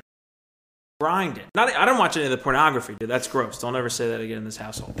 grinding. Not. I don't watch any of the pornography, dude. That's gross. Don't ever say that again in this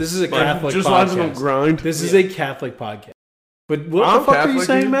household. This is a But Catholic Just watching them podcast. grind. This is a Catholic podcast. But what I'm the fuck are you Catholic,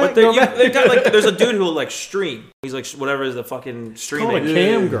 saying, dude. Matt? But they Go back. got like. There's a dude who will like stream. He's like whatever is the fucking It's called a streaming.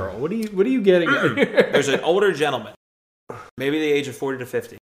 cam girl. What are you getting at here? There's an older gentleman, maybe the age of 40 to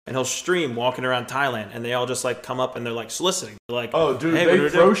 50, and he'll stream walking around Thailand, and they all just like come up and they're like soliciting. They're like, Oh, dude, hey, what do they we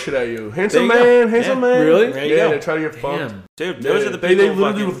throw do? shit at you. Handsome There you man, go. handsome Yeah. man. Really? There you Yeah, go. they try to get fucked. Damn. Dude, those Yeah, are the they people.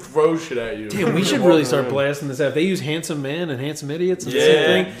 literally fucking, will throw shit at you. Damn, we should Walking really start around. blasting this out. They use handsome man and handsome idiots and the Yeah,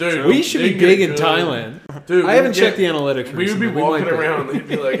 same thing. dude, We should be they big get in good. Thailand. Dude, I haven't checked the analytics. We would be recently. walking might around and they'd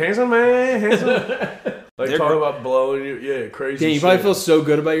be like, handsome man, handsome. Like They're talking gr- about blowing you. Yeah, crazy. Yeah, you shit. probably feel so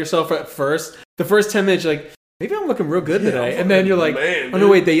good about yourself at first. The first 10 minutes, you're like, maybe I'm looking real good today. I'm And then you're fucking like, man, oh no, dude.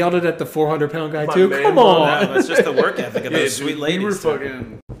 wait, they yelled it at the 400-pound guy My too? man Come bun. on. No, that's just the work ethic of Yeah, those dude, sweet ladies. We were dude.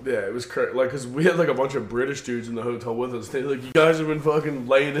 fucking. Yeah, it was crazy. Like, cause we had like a bunch of British dudes in the hotel with us. They're like, you guys have been fucking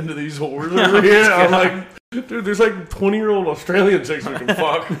laying into these whores over here. I'm like, dude, there's like 20-year-old Australian chicks we can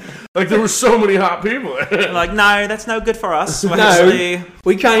fuck. Like, there were so many hot people. They're like, no, that's no good for us. No. Actually,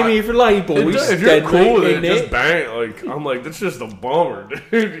 We came here for label. We If you're said cool with it, ain't just bang. Like, I'm like, that's just a bummer,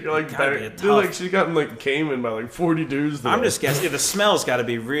 dude. You're like, Gotta be a bang. Dude, tough- like, she gotten like came in by like 40 dudes. Today. I'm just guessing. The smell's got to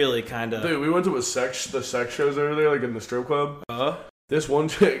be really kind of. Dude, we went to the sex shows over there, like in the strip club. This one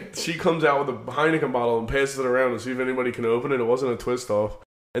chick, she comes out with a Heineken bottle and passes it around to see if anybody can open it. It wasn't a twist off.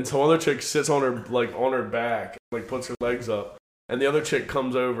 And some other chick sits on her back, like puts her legs up. And the other chick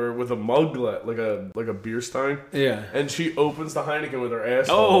comes over with a muglet, like a beer stein. Yeah. And she opens the Heineken with her ass.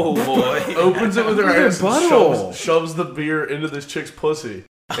 Oh boy. Opens it with her Look at ass her and butthole. shoves the beer into this chick's pussy.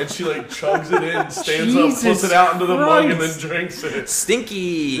 And she like chugs it in, stands Jesus up, puts it out into the mug, and then Christ. drinks it.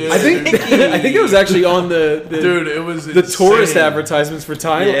 Stinky. Dude. I think I think it was actually on the Dude, it was the tourist insane. advertisements for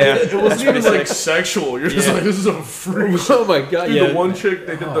Thailand. Yeah. It wasn't even pretty like sexual. You're just Yeah. like, this is a freak. Oh my god! Dude, Yeah. the one chick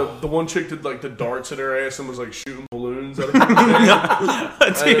they did the one chick did like the darts at her ass and was like shooting balloons at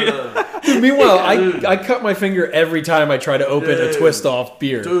her. Dude. Meanwhile, Dude. I cut my finger every time I try to open a Dude. twist off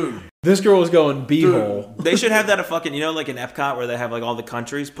beer. Dude, This girl was going b-hole. They should have that at fucking, like in Epcot where they have like all the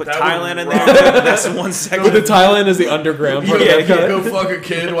countries. Put That Thailand would in there. rock. Dude, that's the one section. With the Thailand as the underground part Yeah, of that go cut. fuck a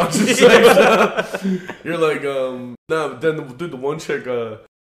kid, watch the sex. You're like, no, but then the one chick,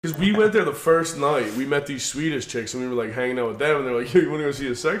 because we went there the first night, we met these Swedish chicks and we were like hanging out with them and they're like, yo, you want to go see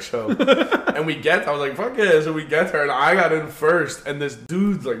a sex show? And I was like, fuck yeah. So we get there and I got in first and this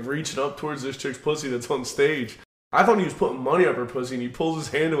dude's like reaching up towards this chick's pussy that's on stage. I thought he was putting money up her pussy and he pulls his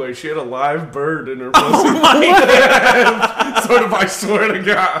hand away. She had a live bird in her pussy. Sort of, I swear to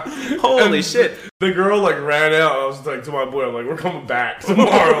God. Holy And shit. The girl like ran out. I was like to my boy, I'm like, we're coming back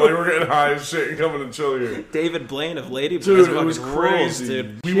tomorrow. Like we're getting high as shit and coming to chill here. David Blaine of Lady Boys Dude, it fucking was rules, crazy.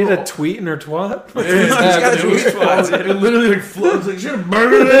 dude. She had a tweet in her twat. Yeah, got a it was tweet spot, fun. It literally like floats. Like she had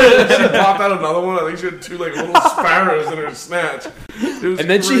murdered it. She popped out another one. I think she had two like little sparrows in her snatch. It was And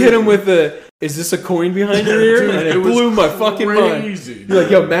then she crazy. hit him with the, is this a coin behind your ear? Dude, And it it was blew my fucking mind. crazy. You're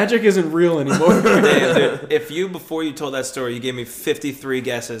like, yo, magic isn't real anymore. Damn, dude. If you, before you told that story, you gave me 53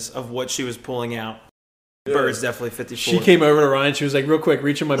 guesses of what she was pulling out, Bird's definitely 54. She came over to Ryan. She was like, real quick,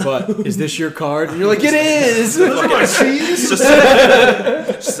 reach in my butt. Is this your card? And you're like, it is. Those are my cheese.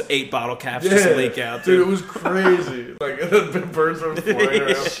 just 8 bottle caps just leak out, Dude, dude. it was crazy. Like the birds were flying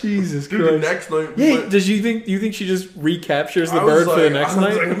around. Jesus Dude, the Christ. next night, we Yeah, went- does you think she just recaptures the I was bird for the like- next I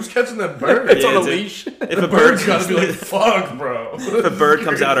was night? like, who's catching that bird? It's Yeah, on a dude. leash. If The a bird bird's got to comes, be like, fuck, bro. if a bird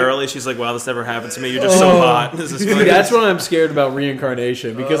comes out early, she's like, "Wow, this never happened to me. You're just so hot." This is See, funny. that's what I'm scared about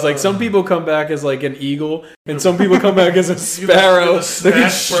reincarnation because like some people come back as like an eagle pool, and some people come back as a sparrow that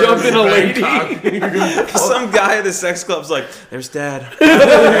gets shoved in a lady. Some guy at the sex club's like, "There's Dad."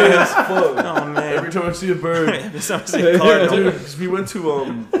 Oh man! Every time I see a bird. Every time I see a cardinal. Dude, 'cause we went to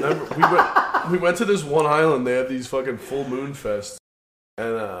we went to this one island. They have these fucking full moon fests,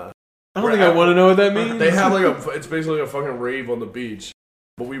 and I don't think I want to know what that means. they have like it's basically like a fucking rave on the beach.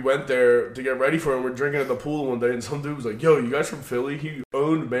 But we went there to get ready for it. We're drinking at the pool one day, and some dude was like, "Yo, you guys from Philly?" He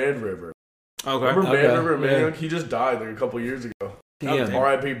owned Man River. Okay. Remember Man Okay, River in yeah. Manioc? He just died like a couple years ago. Damn.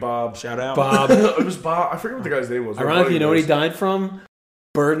 R.I.P. Bob. Shout out. Bob. It was Bob. I forget what the guy's name was. Ironically, you know what he died from?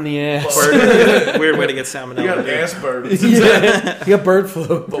 Bird in the ass. Bird. Weird way to get He got salmonella. ass bird. Yeah, he got bird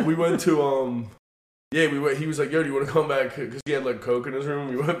flu. But we went to yeah, we went. He was like, "Yo, do you want to come back?" Because he had like coke in his room.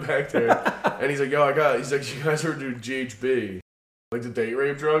 We went back there, and he's like, "Yo, he's like, you guys ever do GHB, like the date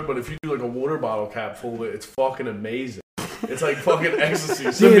rape drug? But if you do like a water bottle cap full of it, it's fucking amazing. It's like fucking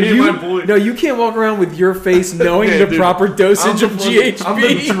ecstasy." So Damn, me and my boy, no, you can't walk around with your face knowing Yeah, the dude. proper dosage of GHB. I'm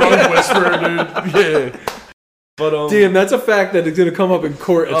the drug whisperer, dude. Yeah. But Damn, that's a fact that is going to come up in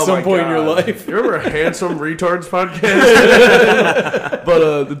court at oh some my point in your God. life. You remember Handsome Retards podcast?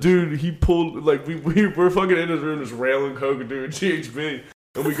 But the dude, he pulled like we're fucking in his room just railing coke and doing GHB,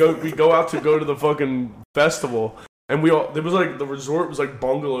 and we go out to the fucking festival, and there was like the resort was like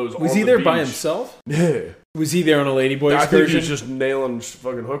bungalows. Was on he the there beach. by himself? Yeah, Was he there on a ladyboy I think he excursion? was just nailing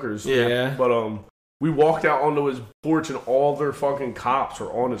fucking hookers. Yeah. But we walked out onto his porch, and all their fucking cops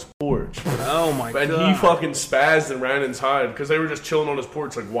were on his porch. Oh my god! And he fucking spazzed and ran inside because they were just chilling on his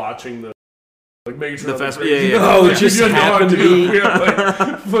porch, like watching like making sure The nothing festival- crazy. yeah, yeah. Oh, it just You know how happened to dude, be. We had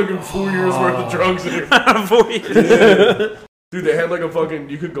like fucking 4 years worth of drugs in here. Dude, they had like a fucking.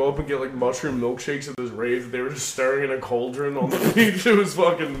 You could go up and get like mushroom milkshakes at this rave. They were just stirring in a cauldron on the beach. It was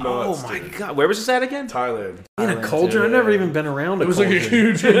fucking nuts. Oh my dude. god! Where was this at again? Thailand. In a cauldron? I've never even been around a It was like a cauldron.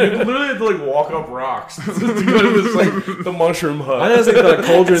 huge. You literally had to like walk up rocks to go to this like the mushroom hut. I honestly thought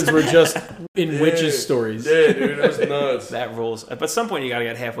cauldrons were just in witches' stories. Yeah, dude, it was nuts. That rules. But at some point, you gotta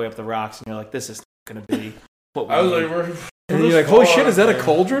get halfway up the rocks, and you're like, "This is gonna be what we I was need." like, we're. And then you're like, holy shit, is that a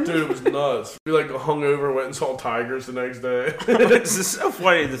cauldron? Dude, it was nuts. We like hung over, went and saw tigers the next day. This is so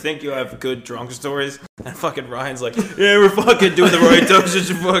funny to think you have good drunk stories, and fucking Ryan's like, "Yeah, we're fucking doing the right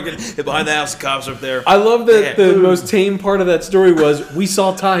dosage of fucking behind the house, cops up there." I love that Yeah. the most tame part of that story was we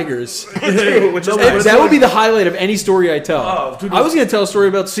saw tigers. Which is That would be the highlight of any story I tell. Oh, dude, I was going to tell a story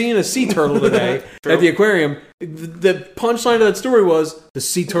about seeing a sea turtle today at the aquarium. The punchline of that story was the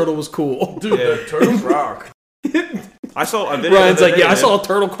sea turtle was cool. Dude, the turtles rock. I saw a video. Ryan's the other like, day, yeah, I man. saw a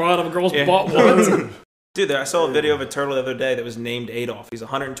turtle crawl out of a girl's Yeah. butt once. Dude, I saw a video of a turtle the other day that was named Adolf. He's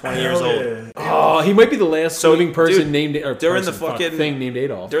 120 years Hell old. yeah. Oh, he might be the last So, living person dude, named or during the person, fuck, fucking- thing named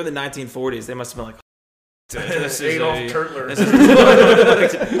Adolf. During the 1940s, they must have been like, "Dude, this is Adolf a- Turtler. This is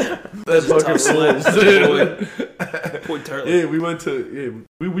That's tough fucking slips, rules, dude. dude. Boy, Turtle. Yeah, we went to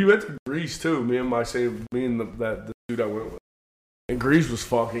we went to Greece too. Me and the dude I went with. And Greece was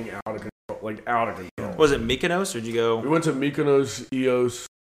fucking out of control, like out of control. Was it Mykonos or did you go? We went to Mykonos, Eos,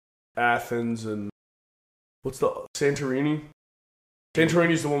 Athens, and what's the Santorini?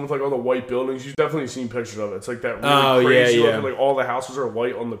 Santorini's the one with like all the white buildings. You've definitely seen pictures of it. It's like that really Oh, yeah, crazy yeah. looking, like all the houses are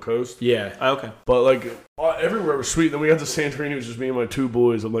white on the coast. Yeah. Oh, okay. But like everywhere was sweet. Then we got to Santorini, it was just me and my two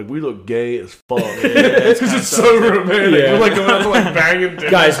boys. I'm like, we look gay as fuck. it's Because kinda it's so romantic. Yeah. We're like going out to like banging dinner.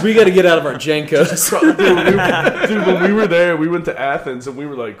 Guys, we got to get out of our Jenkos. Dude, when we were there, we went to Athens and we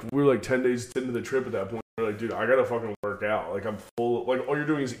were like 10 days into the trip at that point. We're like, dude, I gotta fucking work out. Like I'm full. Like all you're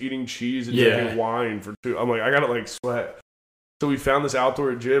doing is eating cheese and Yeah. drinking wine for two. I'm like, I gotta like sweat. So we found this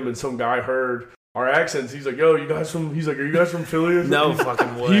outdoor gym and some guy heard our accents. He's like, yo, you guys from? He's like, are you guys from Philly? No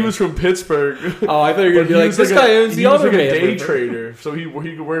fucking way. He was from Pittsburgh. Oh, I thought you were going to But be he like, was this like guy owns the he was other like a man. day trader, so he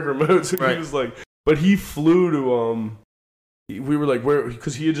could work remote. So Right. he was like, but he flew to we were like, where?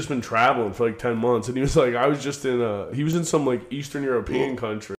 Because he had just been traveling for like 10 months, and he was like, I was just in he was in some like Eastern European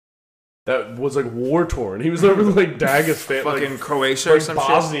country that was like war torn. He was over in, like Dagestan, fucking like, Croatia or like some shit.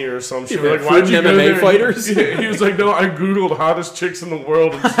 Bosnia or some shit. Yeah, Like, food why'd you and go MMA there? fighters? Yeah, he was like, no, I googled hottest chicks in the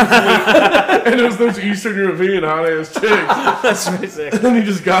world, and it was those Eastern European hot ass chicks. That's really sick. And then he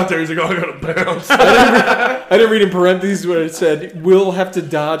just got there. He's like, oh, I gotta bounce. I didn't read in parentheses where it said, we'll have to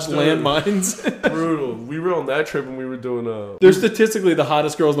dodge landmines. Brutal. We were on that trip and we were doing They're statistically the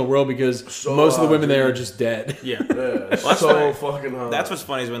hottest girls in the world because So most of the hot, women there are dude. just dead. Yeah. that's funny. fucking hot. That's what's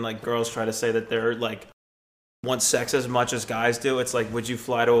funny is when like girls try to say that they're like want sex as much as guys do. It's like, would you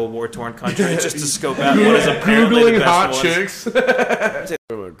fly to a war torn country just to scope out what is apparently the Googling best hot ones? chicks. Talking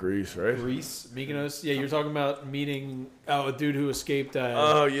about Greece, right? Greece, Mykonos. Yeah, you're talking about meeting a dude who escaped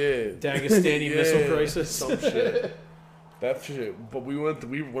Oh yeah, Dagestani Yeah, missile crisis. Some shit. That shit. But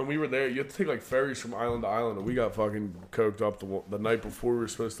when we were there, you had to take like ferries from island to island, and we got fucking coked up the night before we were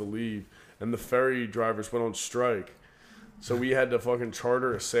supposed to leave, and the ferry drivers went on strike. So we had to fucking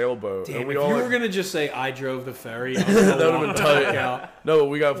charter a sailboat. Damn, and we if all you were gonna just say I drove the ferry, I that would have been tight. out. No, but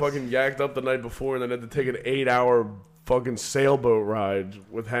we got fucking yacked up the night before, and then had to take an 8-hour fucking sailboat ride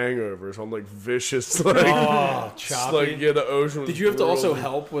with hangovers on like vicious like, Oh, just, choppy. like yeah, the ocean. Was Did you have to also brutal.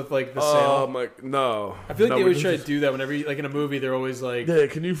 help with like the sail? Like no. I feel like No, they we always try didn't. to do that whenever, like in a movie, they're always like, Yeah,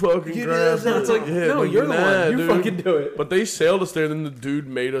 can you fucking "You do grab this," and it's like, yeah, no, like, you're the nah, one. You dude. fucking do it. But they sailed us there, and then the dude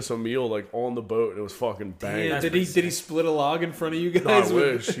made us a meal like on the boat, and it was fucking bang. Damn, did he split a log in front of you No, I guys?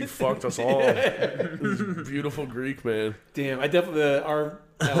 with- wish he fucked us all. He was a beautiful Greek man. Damn, I definitely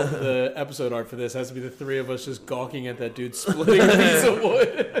the episode art for this has to be the three of us just gawking at that dude splitting a piece of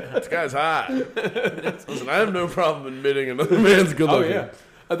wood. This guy's hot. Listen, I have no problem admitting another man's good Oh looking. yeah.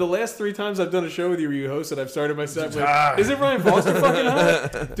 The last 3 times I've done a show with you where you hosted, I've started my set with, hot. "Is it Ryan Foster fucking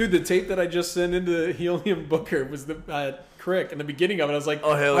hot?" Dude, the tape that I just sent into Helium Booker was the Crick. In the beginning of it, I was like,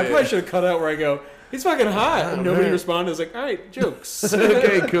 Oh, hell I yeah. probably should have cut out where I go, "He's fucking hot," and nobody man. responded. I was like, "All right, jokes."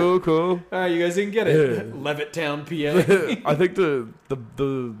 Okay, cool. All right, you guys didn't get it. Yeah. Levittown, PA. I think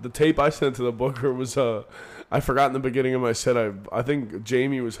the tape I sent to the booker was I forgot in the beginning of my set. I think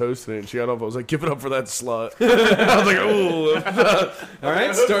Jamie was hosting it, and she got off. I was like, "Give it up for that slut." I was like, "Ooh." All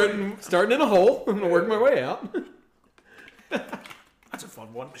right, starting in a hole. I'm gonna work my way out. That's a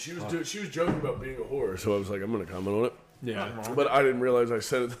fun one. She was joking about being a whore, so I was like, "I'm gonna comment on it." Yeah. But I didn't realize I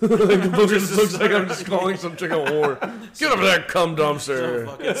said it. Like, the booker just looks like I'm just calling some chick a whore. Get over that cum dumpster.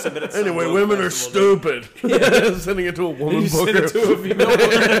 Fucking submit it to Anyway, some women are festival, dude. stupid. Sending it to a woman You send booker. it to a female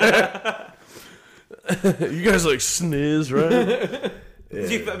booker. You guys like sniz, right?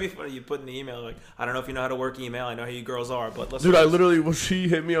 That'd be funny. You put in the email like, I don't know if you know how to work email. I know how you girls are, but let's. Dude, I literally, well, she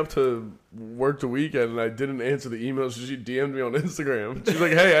hit me up to work the weekend, and I didn't answer the email, so she DM'd me on Instagram. She's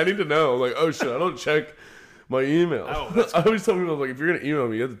like, "Hey, I need to know." I'm like, "Oh shit, I don't check my email." Oh, I always tell people, like, if you're gonna email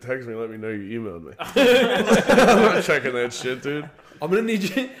me, you have to text me and let me know you emailed me. I'm not checking that shit, dude. I'm gonna need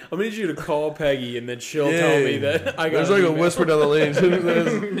you to call Peggy, and then she'll tell me that I got. There's an like a email. whisper down the lane.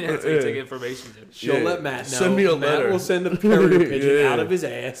 Yeah, that's how you take information, dude. She'll Yeah. let Matt know. Send me a Matt letter. will send a carrier pigeon Yeah. out of his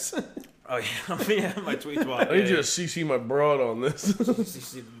ass. Oh yeah, yeah. My tweets. I need you to CC my broad on this.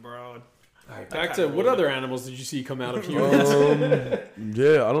 Broad. All right, back to kinda what rolled other animals did you see come out of humans?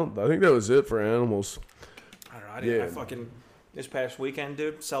 Yeah, I think that was it for animals. I don't know. I Yeah. fucking this past weekend,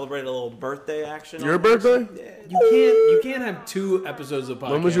 dude, celebrated a little birthday action. Your on birthday? You can't have 2 episodes of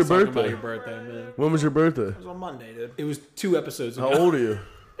podcasts When was your talking birthday? about your birthday, man. When was your birthday? It was on Monday, dude. It was 2 episodes How ago. old are you?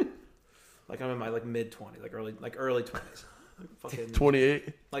 Like I'm in my mid 20s, like early 20s. Fucking 28.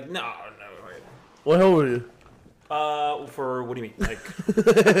 like no. Wait. What hell are you? For what do you mean? Like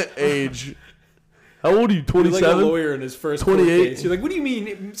Age. How old are you? You're like a 27? lawyer in his first court 28? case. You're like, what do you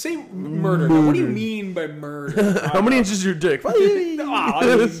mean? Say murder. Now, what do you mean by murder? How many inches is your dick?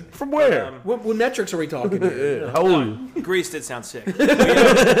 From where? What metrics are we talking here? Yeah, how old are you? Greece did sound sick.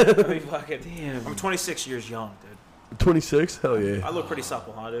 I mean, fucking, Damn. I'm 26 years young, dude. 26? Hell yeah. I look pretty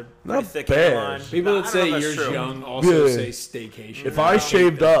supple, huh, dude? Not Pretty thick bad. hairline. People Nah, that I don't say know if that's you're true. young also Yeah. say staycation. If I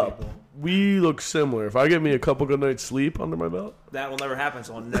shaved up, we look similar. If I get me a couple good nights sleep under my belt, That will never happen,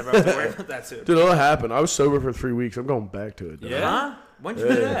 so I'll never have to worry about that too. dude, that'll happen. I was sober for 3 weeks. I'm going back to it. Yeah? Huh? When'd you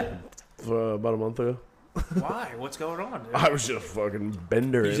do that? About a month ago. Why? What's going on, dude? I was just fucking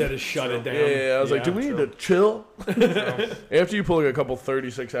bender. You just had to shut it down. Yeah, I was like, do we need to chill? After you pull like a couple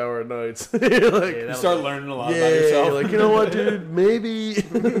 36-hour nights, you're like, Yeah, You that'll start do. learning a lot about yeah, yourself. you're like, you know what, dude? Maybe.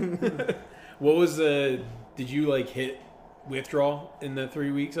 What was the? Did you like hit withdrawal in the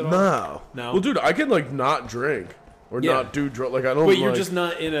 3 weeks at all? No. No? Well, dude, I can like not drink or Yeah. not do drugs. Like I don't. But you're like- just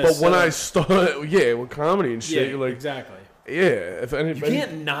not in a. But when I setup- start, yeah, with comedy and shit, yeah, you're like, exactly. yeah. If any, You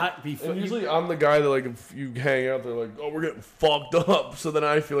can't not be. And usually I'm the guy that like if you hang out, they're like, oh, we're getting fucked up. So then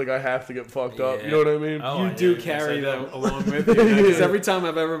I feel like I have to get fucked up. You know what I mean? Oh, You I do hear carry you. that along with you. Because every time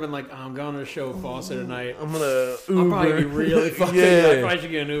I've ever been like, oh, I'm going to show Foster tonight, I'm gonna I'll Uber. probably be really fucking. Yeah. I probably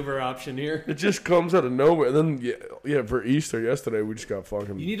should get an Uber option here. It just comes out of nowhere. And then yeah, for Easter yesterday, we just got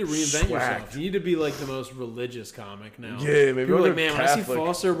fucking. You need to reinvent yourself. swacked. You need to be like the most religious comic now. Yeah, maybe People are I'll like, go man, when I see Catholic."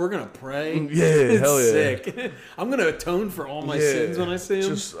 Foster, we're gonna pray. Yeah, It's hell yeah. sick. I'm gonna atone for all my Yeah. sins when I see him.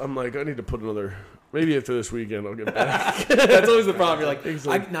 Just I'm like, I need to put another. Maybe after this weekend, I'll get back. That's always the problem. You're like,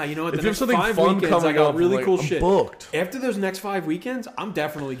 Exactly. nah, you know what? If The you have next something 5 fun weekends, I coming got up, really like, cool I'm shit. booked. After those next 5 weekends, I'm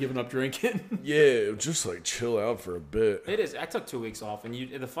definitely giving up drinking. Yeah, just like chill out for a bit. It is. I took 2 weeks off, and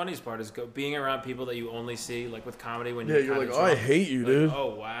the funniest part is being around people that you only see like with comedy when Yeah, you're kinda like, oh, I drunk. hate you, Like, dude.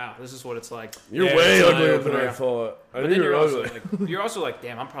 oh wow, this is what it's like. You're Yeah, way it's an uglier than eye-opener. I thought. I But knew then you were ugly. you're also like,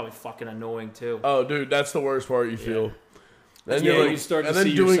 damn, I'm probably fucking annoying too. Oh, dude, that's the worst part you feel. And Yeah, you're you start to and then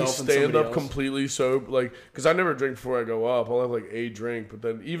see doing yourself in somebody stand up else. completely sober, like, because I never drink before I go up. I'll have like a drink, but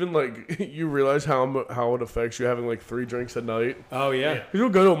then even like you realize how it affects you having like 3 drinks a night. Oh yeah. Because you'll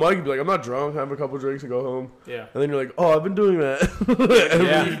go to a mic and be like, I'm not drunk, have a couple drinks and go home. Yeah. And then you're like, oh, I've been doing that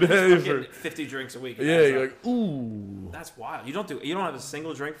every day Getting for 50 drinks a week. yeah. You're like, ooh, That's wild. You don't have a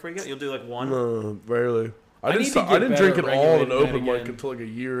single drink before you get. You'll do like one. no, rarely. I need to I get didn't better drink at at all at an regulating open that mic again. until like a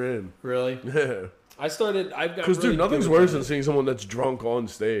year in. Really? Yeah. I've got Because really dude, nothing's good with worse that. than seeing someone that's drunk on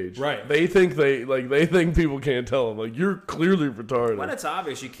stage. Right. They think they think people can't tell them. Like, you're clearly retarded. When it's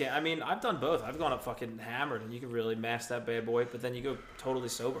obvious, you can't. I mean, I've done both. I've gone up fucking hammered, and you can really mask that bad boy. But then you go totally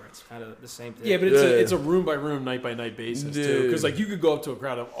sober. It's kind of the same thing. Yeah, but Yeah. it's a room by room, night by night basis too. Yeah. Because like you could go up to a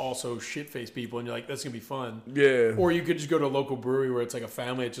crowd of also shit faced people, and you're like, that's gonna be fun. Yeah. Or you could just go to a local brewery where it's like a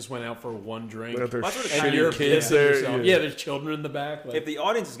family that just went out for one drink. They got their That's what it And kinda you're is. kids pissing there. yourself. Yeah, there's children in the back. Like, if the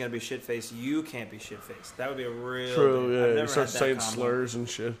audience is gonna be shit faced, you can't be shit faced. That would be a real. True, I've yeah. never You start had that saying combo. slurs and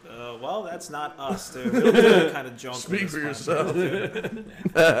shit. Well, that's not us, dude. We don't do that kind of junk. on Speak this for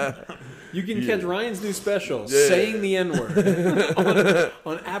podcast. yourself. you can catch Ryan's new special, Yeah. saying the N word,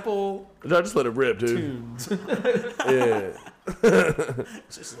 on Apple I just let it rip, dude. Tunes. Yeah.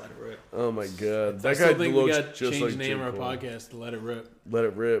 Just let it rip. Oh my god. I That still guy think we looks got to just change like the name J. of Cole. our podcast to Let It Rip. Let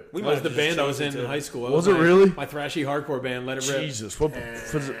it rip. We That was might the have band I just was in changed it in to- high school. That Was it my- really? My thrashy hardcore band, Let It Rip. Jesus, what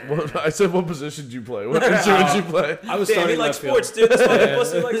I said, what position did you play? What instrument did you play? I was Damn, he starting likes left field. sports, dude. That's why he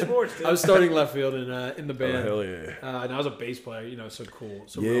pussy likes sports, dude. I was starting left field in the band. Oh, hell yeah. And I was a bass player, so cool.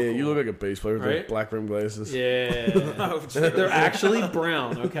 So Yeah, real cool. you look like a bass player with Right? like black rim glasses. Yeah. Oh, They're actually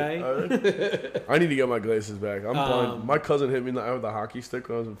brown, okay? I need to get my glasses back. I'm blind. Um, My cousin hit me in the eye with a hockey stick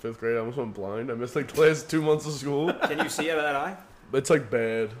when I was in 5th grade. I almost went blind. I missed like the last 2 months of school. Can you see out of that eye? It's like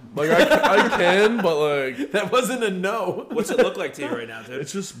bad. Like I can, but like That wasn't a no. What's it look like to you right now, dude?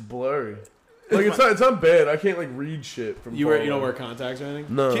 it's just blurry. Like it's not bad. I can't like read shit from. You far don't away. wear contacts or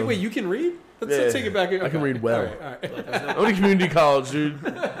anything? No. Wait, you can read? Let's Yeah. take it back. I can read well. All right. I went to community college, dude.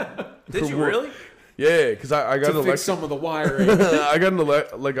 Did you what? really? Yeah, because I got To an fix some of the wiring. I got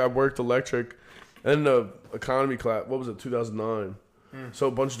an I worked electric and economy class. What was it? 2009. So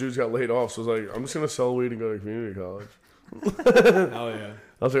a bunch of dudes got laid off. So I was like, I'm just gonna sell weed and go to community college. Hell yeah.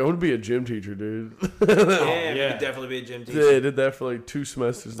 I was like, I want to be a gym teacher, dude. Yeah, yeah. you could definitely be a gym teacher. Yeah, I did that for like 2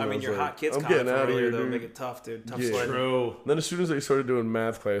 semesters. I and mean, was your like, hot kids I'm comment getting from out of earlier, here, though, dude. make it tough, dude. Tough Yeah. sledding. True. Then as soon as they started doing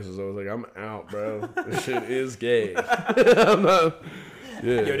math classes, I was like, I'm out, bro. This shit is gay. I'm not.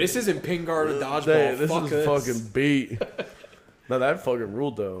 Yeah. Yo, this isn't pin guard or dodgeball. Dang, this Fuck is this. fucking beat. Now that fucking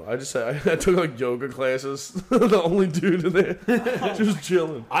ruled though. I took like yoga classes. The only dude in there, just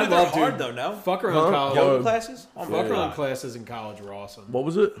chilling. I Dude, they're love hard, dude. though, no? Fuck around Huh? college. Yoga Yo. classes? Oh, my Fuck around God. classes in college were awesome. What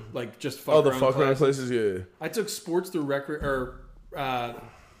was it? Like just fuck Oh, the around fuck around classes. classes. Yeah. I took sports through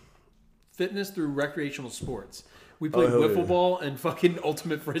fitness through recreational sports. We played hell wiffle yeah. ball and fucking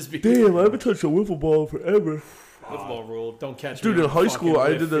ultimate frisbee. Damn, I haven't touched a wiffle ball forever. Football ruled. Don't catch Dude, me. in on high fucking school, I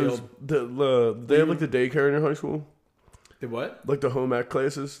left did those. field. They had like the daycare in your high school, Did what? like the home ec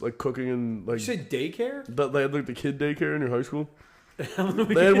classes, like cooking and like. You said daycare? They had like the kid daycare in your high school.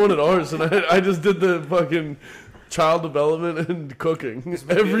 They had one at ours, and I just did the fucking child development and cooking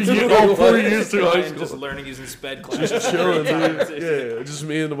every year, all 4 years through high Ryan just school. learning using sped classes. Just chilling, dude. Yeah, just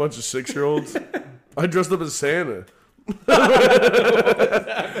me and a bunch of 6-year-olds. I dressed up as Santa. Yeah,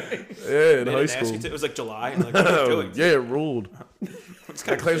 in They high didn't ask school. you to. It was like July. And like, what are you doing? Yeah, it ruled.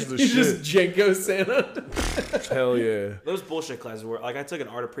 That class was the You just shit. Jenko Santa. Hell yeah. Those bullshit classes were like I took an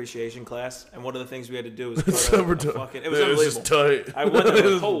art appreciation class, and one of the things we had to do was cut So out we're a done. fucking. It was It was unbelievable. just tight. I went there It like,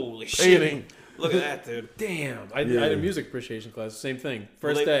 was holy painting. shit! Look at that, dude. Damn. I Yeah. had a music appreciation class. Same thing.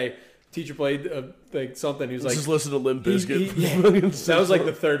 First Well, they- day, teacher played like something. He was like, Just listen to Limp he- Bizkit. he- yeah. That was like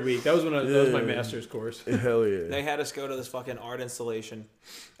the third week. That was when that was my Yeah. master's course. Hell yeah. They had us go to this fucking art installation,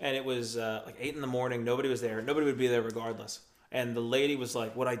 and it was like 8 in the morning. Nobody was there. Nobody would be there regardless. And the lady was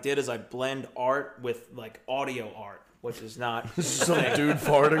like, "What I did is I blend art with like audio art, which is not." Some dude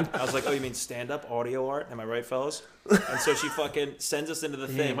farting. I was like, "Oh, you mean stand-up audio art? Am I right, fellas?" And so she fucking sends us into the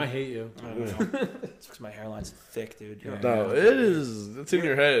thing. Damn, I hate you. I don't know. It's because my hairline's thick, dude. You're- No, it is. It's in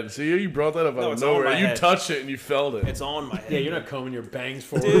your head. See, you brought that up No, out of it's on nowhere. my You head. touched it and you felt it. It's on my head. Yeah, you're not combing your bangs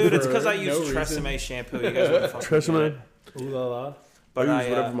forward. Dude, it's for because I no use reason. Tresemme shampoo. You guys wouldn't fucking Tresemme? get it. Ooh la la. But I I, use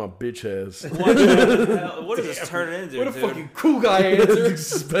whatever my bitch has. what does this turn into, What a dude? fucking cool guy It's answer.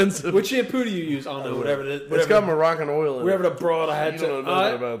 expensive. What shampoo do you use? I don't know. Whatever. It's Whatever. got Moroccan oil in Whatever it. the broad I had You to. don't know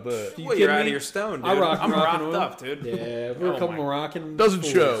nothing about that. You Well, kidding you're out me? of your stone, dude. I rock I'm Moroccan rocked oil. up, dude. Yeah, we're a Oh couple my- Moroccan. Doesn't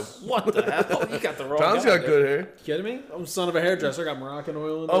fools. show. What the hell? You got the wrong John's guy, got dude. good hair. You kidding me? I'm son of a hairdresser. I got Moroccan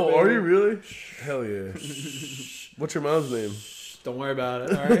oil in there. Oh, are baby. you really? Hell yeah. What's your mom's name? Don't worry about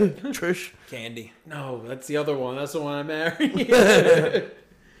it. All right. Trish. Candy. No, that's the other one. That's the one I married.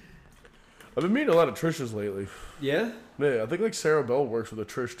 I've been meeting a lot of Trishas lately. Yeah. Yeah, I think like Sarah Bell works with a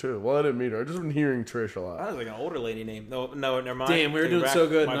Trish too. Well, I didn't meet her. I just been hearing Trish a lot. That was like an older lady name. No, never mind. Damn, we were Take it doing back. so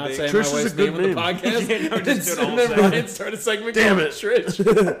good My not big- saying Trish is my a wife's good name on the name. podcast. Yeah, no, just do it all And then segment. Ryan started a segment Damn called it.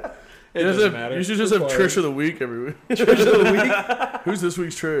 Trish. It doesn't matter. You should just have It's Trish fine. of the week every week. Trish of the week. Who's this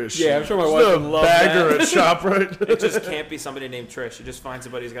week's Trish? Yeah, I'm sure my Just wife a would love bagger that. at ShopRite. It just can't be somebody named Trish. You just find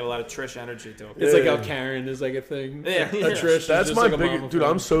somebody who's got a lot of Trish energy to him. It's like Yeah. how Karen is like a thing. Yeah. A Trish. is That's just my like a big mama dude. for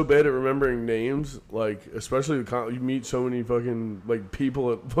I'm me. so bad at remembering names. Like, especially you meet so many fucking like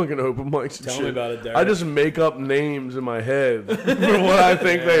people at fucking open mics. And Tell shit. me about it, Derek. I just make up names in my head for what I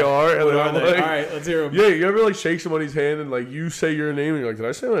think they are, and What then are I'm they? like, All right, let's hear them. yeah. You ever like shake somebody's hand and like you say your name and you're like, did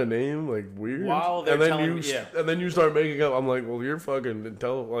I say my name? Like weird. While they're and then telling you me- yeah. and then you start making up. I'm like, well, you're fucking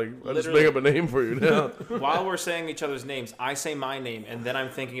tell like I just Literally. make up a name for you now. While we're saying each other's names, I say my name, and then I'm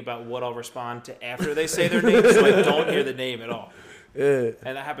thinking about what I'll respond to after they say their name, so I don't hear the name at all. Yeah.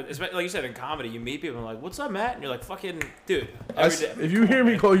 And that happens, especially like you said in comedy. You meet people and like, "What's up, Matt?" And you're like, "Fucking dude." If you hear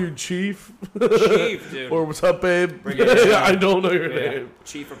me call you Chief Chief, dude, or what's up, babe, Bring it in. I don't know your yeah. name.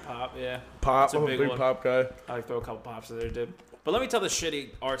 Chief or Pop, yeah. Pop, That's a I'm a big big one. pop guy. I like throw a couple pops in there, dude. But let me tell the shitty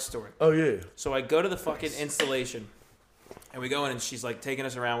art story. Oh yeah. So I go to the fucking installation, and we go in, and she's like taking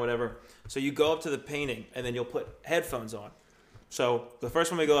us around, whatever. So you go up to the painting, and then you'll put headphones on. So the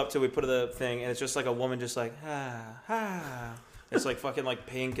first one we go up to, we put the thing, and it's just like a woman just like, It's like fucking like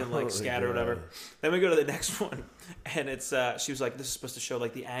pink and like scattered or whatever. Then we go to the next one, and it's she was like, this is supposed to show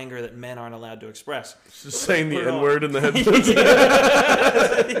like the anger that men aren't allowed to express. Just saying the Put it on. N word in the headphones.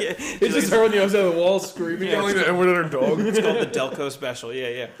 Yeah. It's just her on the other side of the wall screaming. Yeah. Calling the N word at her dog. It's called the Delco special.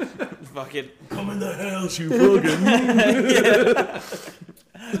 Yeah. Fucking. Come in the house, you fucking.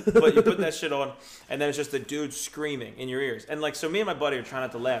 But you put that shit on, and then it's just the dude screaming in your ears. And like, so me and my buddy are trying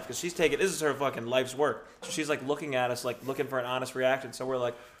not to laugh because she's taking, this is her fucking life's work. So she's like looking at us, like looking for an honest reaction. So we're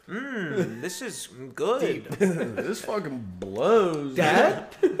like, this is good. This fucking blows.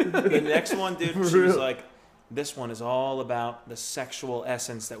 Dad? The next one, dude, For she was real? like, this one is all about the sexual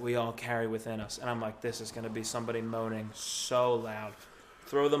essence that we all carry within us. And I'm like, this is going to be somebody moaning so loud.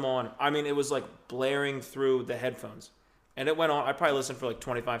 Throw them on. I mean, it was like blaring through the headphones. And it went on. I probably listened for like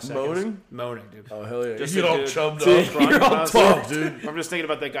 25 seconds. Moaning? Moaning, dude. Oh hell yeah! Just You a get all dude. chubbed See, up. you're all Fuck, dude. I'm just thinking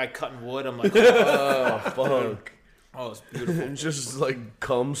about that guy cutting wood. I'm like, Oh fuck! oh, it's beautiful. And just like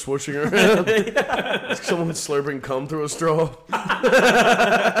cum swishing around. It's someone slurping cum through a straw.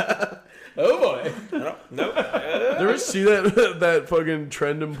 Oh boy. Nope. You ever see that fucking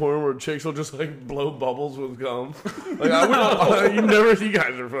trend in porn where chicks will just like blow bubbles with gum? Like you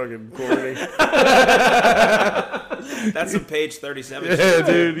guys are fucking corny. That's on page 37. Yeah,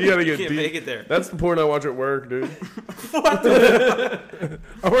 dude, you gotta You get can't deep. make it there. That's the porn I watch at work, dude.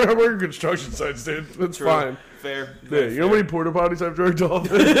 I work in construction sites, dude. That's True. fine. Fair. Yeah, you know how many porta potties I've jerked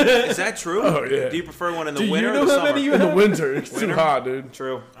off in? Is that true? Oh, yeah. Do you prefer one in the Do you winter know or the how summer? many you In the have? winter, it's too Winter? hot, dude.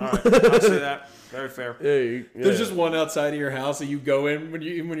 True. All right. I'll say that. Very fair. Yeah, There's just one outside of your house that you go in when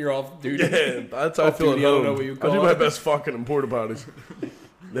you're off duty. yeah. That's how I Off feel at duty, I don't know home. what you I call do my it. best fucking in porta potties.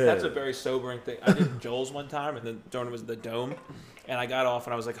 Yeah. That's a very sobering thing. I did Joel's one time, and then during it was the Dome, and I got off,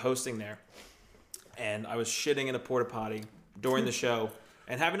 and I was like hosting there, and I was shitting in a porta potty during the show,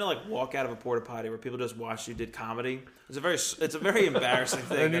 and having to like walk out of a porta potty where people just watched you did comedy. It's a very embarrassing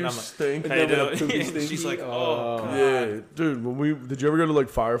thing. And And you I'm like, stink. how you And then doing? poopy And she's stinky. like, oh god. Yeah, dude. Did you ever go to like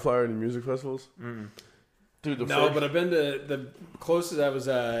Firefly or any music festivals? Dude, the No, first, but I've been to the closest I was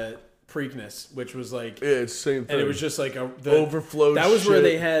Preakness, which was like, yeah, it's the same thing. and it was just like the overflow. That was where shit.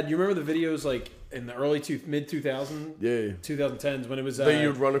 they had. You remember the videos like in the early mid 2000, Yeah, 2010s when it was that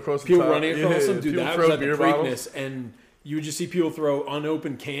you'd run across the people top. running across Yeah, them. Dude, people that throw was at the beer bottles. Preakness, and you would just see people throw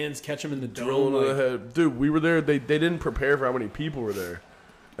unopened cans, catch them in the Drill dome into the like, head. Dude, we were there. They didn't prepare for how many people were there.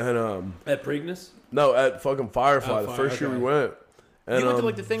 And at Preakness. no, at fucking Firefly, Oh, the first year okay. we went. And You went to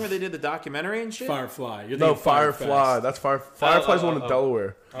like the thing where they did the documentary and shit. Firefly. You're no, thinking Fire Firefly. Fest. That's Firefly's the one in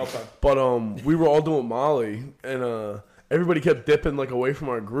Delaware. Okay. But we were all doing Molly, and everybody kept dipping like away from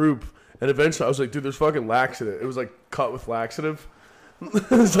our group. And eventually, I was like, "Dude, there's fucking laxative." It was like cut with laxative,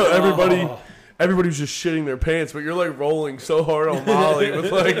 so everybody was just shitting their pants. But you're like rolling so hard on Molly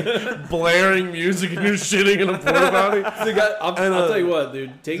with like blaring music, and you're shitting in a porta potty. I'll tell you what,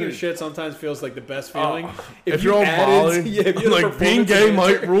 dude. Taking a shit sometimes feels like the best feeling. If you're on Molly, yeah, if you had a like being performance gay enhancer-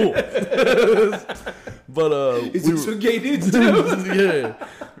 might rule. But Is it so gay dudes too? yeah.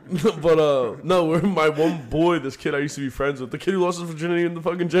 But no, we're my one boy, this kid I used to be friends with, the kid who lost his virginity in the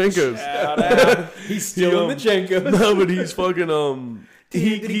fucking Jenkos. Shout out. He's still in the Jenko. No, but he's fucking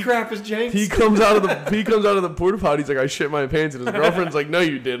Did he crap his janks? He comes out of the porta potty. He's like, I shit my pants, and his girlfriend's like, no,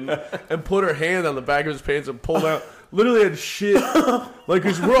 you didn't, and put her hand on the back of his pants and pulled out. Literally had shit. Like,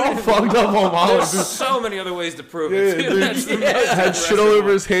 cause we're all fucked up on Molly. There's so many other ways to prove Yeah, it. Dude. dude, That's the most had shit all aggressive over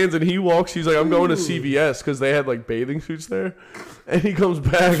one. his hands, and he walks. He's like, I'm going to CVS because they had like bathing suits there, and he comes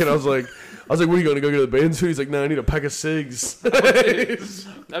back, and I was like, where are you going to go get the bathing suit? He's like, no, I need a pack of cigs. That'd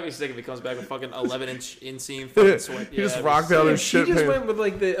be sick if he comes back with fucking 11-inch inseam fucking sweat. He just that'd be rocked sick. out his She shit just pants. went with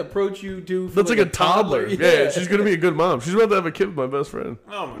like the approach you do. For That's like a toddler. Yeah, she's gonna be a good mom. She's about to have a kid with my best friend.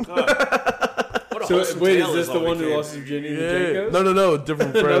 Oh my god. What a So wholesome wait, tale is this the all one who became. lost his virginity to Yeah. Jankos? No,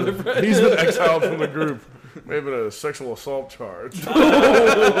 different friend. friend. He's been exiled from the group. Maybe a sexual assault charge. Is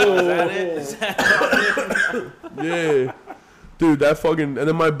that it? Is that Yeah. Dude, that fucking, and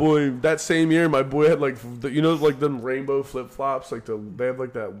then my boy, that same year, my boy had like, like them rainbow flip flops, like they have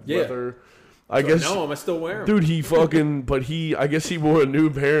like that Yeah. leather. I guess, No, I still wear them. dude, I guess he wore a new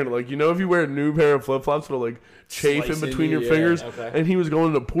pair, and like, if you wear a new pair of flip flops, it'll like chafe in Slice between in your you, fingers. okay. And he was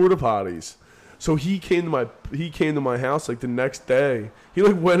going to porta potties. So he came to my house like the next day. He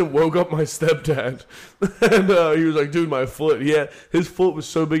like went and woke up my stepdad, and he was like, "Dude, my foot. His foot was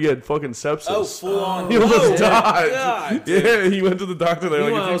so big he had fucking sepsis. Oh, full on. He almost Oh, died. God, dude. Yeah, he went to the doctor. They're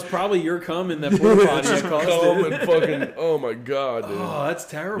Meanwhile, it like, was probably your cum in that porta potty that caused come it. and fucking. Oh my god, dude. Oh, that's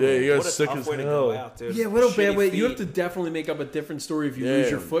terrible. Yeah, you What got a sick tough as way to go hell. out, dude. Yeah, what a Shitty bad way. You feet. have to definitely make up a different story if you Yeah.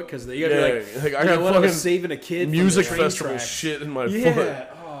 lose your foot because you gotta Yeah, be like, I you got know what, I was fucking saving a kid from music the train festival tracks. shit in my foot. Yeah.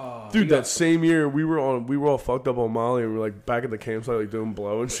 Oh, Dude, you got- that same year we were all fucked up on Molly, and we were like back at the campsite like doing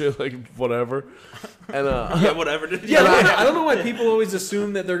blow and shit, like whatever. And Yeah, whatever. Dude. Yeah, I don't know why people always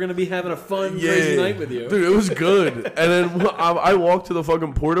assume that they're gonna be having a fun, crazy night with you. Dude, it was good. And then I walked to the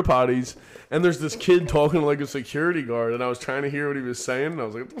fucking porta potties, and there's this kid talking to like a security guard, and I was trying to hear what he was saying, and I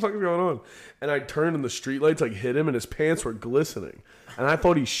was like, what the fuck is going on? And I turned, and the streetlights like hit him, and his pants were glistening. And I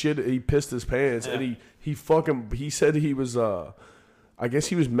thought he pissed his pants, and he said he was I guess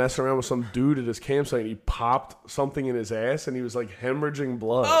he was messing around with some dude at his campsite, and he popped something in his ass, and he was like hemorrhaging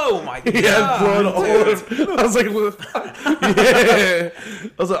blood. Oh my god. He had blood all over. I was like, what the fuck? Yeah.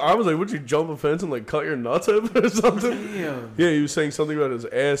 I was like, would you jump a fence and like cut your nuts open or something? Damn. Yeah, he was saying something about his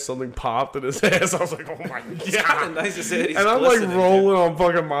ass. Something popped in his ass. I was like, oh my It's kind god. of nice to say that he's And I'm like glistening, rolling on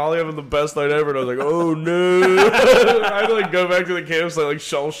fucking Molly, having the best night ever. And I was like, oh no. I had to like go back to the campsite like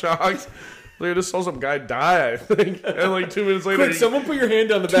shell shocked. Like, I just saw some guy die, I think. And like 2 minutes later, Quick, someone put your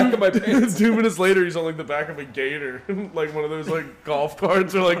hand on the back of my pants. 2 minutes later, he's on like the back of a gator, like one of those like golf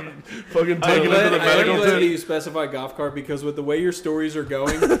carts, or like fucking taking him to the medical I'm glad tent. you specify golf cart because with the way your stories are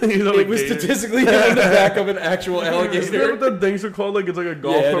going, He's on a it was gator. statistically on the back of an actual Isn't that alligator. what the things are called? Like it's like a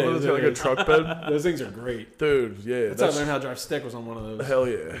golf Yeah, it cart, but is, it's it got like a is. truck bed. Those things are great. Dude, yeah, That's how I learned how to drive stick was on one of those. hell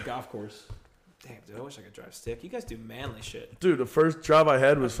yeah. Golf course. Damn, dude, I wish I could drive stick. You guys do manly shit. Dude, the first job I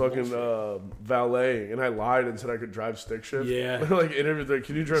had was fucking valet, and I lied and said I could drive stick shift. Yeah. Like interviewed, like,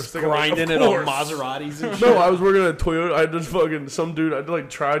 can you drive stick? I'm like, Grinding "Of it on course." Maseratis and shit. No, I was working at Toyota. I just fucking some dude. I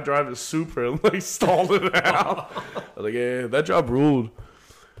like tried to drive a Supra and like stalled it out. I was like, yeah, that job ruled.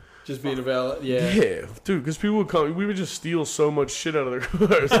 Just being a valet. Yeah. Yeah, dude, because people would come. We would just steal so much shit out of their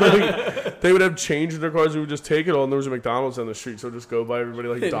cars. Like, they would have change in their cars. We would just take it all. And there was a McDonald's on the street, so just go buy everybody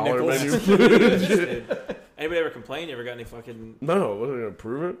like dollar Nickels. menu food. Dude. Anybody ever complain? You ever got any fucking? No, wasn't gonna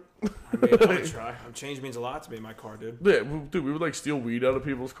prove it. I mean, I'm gonna try. Change means a lot to me in my car, dude. Yeah, dude, we would like steal weed out of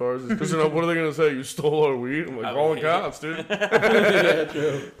people's cars because what are they gonna say? You stole our weed? I'm like, Oh, calling yeah. cops, dude. Yeah,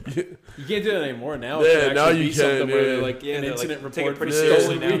 true. You can't do that anymore now. Yeah, It should now actually you be something can, where yeah. they're like Yeah, an they're incident like, take report it pretty for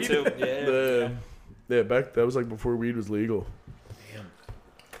seriously stolen now weed. too. Yeah. Yeah, back that was like before weed was legal.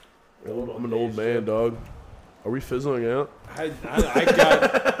 Damn. I'm an old man, dog. Are we fizzling out? I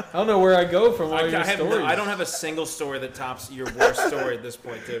don't know where I go from all your stories. I don't have a single story that tops your worst story at this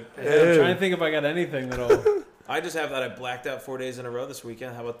point, dude. Yeah, I'm trying to think if I got anything that'll. I just have that I blacked out 4 days in a row this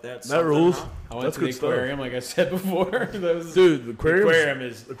weekend. How about that? That rules. I went That's to the good stuff. aquarium, like I said before. That was, Dude, the aquarium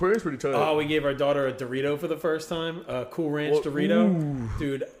is. the aquarium's pretty tight. Oh, we gave our daughter a Dorito for the first time, a Cool Ranch Well, Dorito.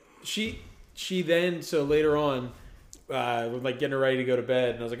 Dude, she then, so later on, was like getting her ready to go to bed,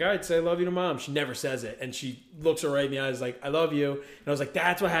 and I was like, all right, say I love you to mom. She never says it, and she looks her right in the eyes like, I love you. And I was like,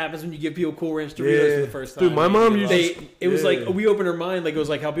 that's what happens when you give people Cool Ranch Doritos for the first time. Dude, my mom used It was yeah. like, we opened her mind, like it was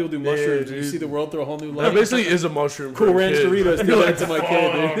like how people do mushrooms, and you dude. see the world through a whole new That light. basically is a mushroom. Cool for a Ranch kid. Doritos, You're give like, that to my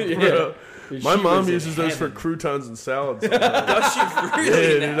kid, dude. "Fuck, Yeah. bro." Dude, My she mom was in uses those for heaven. croutons and salads. sometimes. Does she Yeah,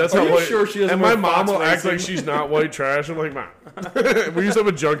 really? dude, that's Are how you white. sure she doesn't and my wear mom Fox will act racing? like she's not white trash. I'm like, Mom, We used to have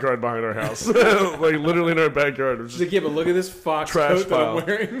a junkyard behind our house, like literally in our backyard. It was She's just like, yeah, but look at this fox trash coat that I'm pile.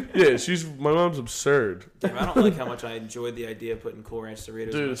 wearing. Yeah, my mom's absurd. Damn, I don't like how much I enjoyed the idea of putting Cool Ranch Doritos.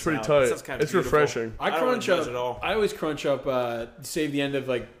 in Dude, my it's pretty salad. It tight. sounds kind of It's beautiful. refreshing. I don't crunch judge up. at all. I always crunch up, save the end of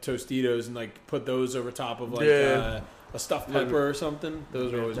like Tostitos and like put those over top of like Yeah. a stuffed pepper or something.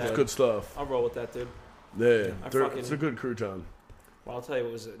 Those are always That's good. Good stuff. I'll roll with that, dude. Yeah, fucking- it's a good crouton. Well, I'll tell you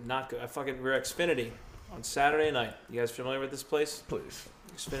what was not good. We were at Xfinity on Saturday night. You guys familiar with this place? Please.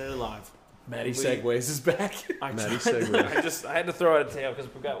 Xfinity Live. Maddie Segways is back. Maddie Segway. I had to throw out a tail because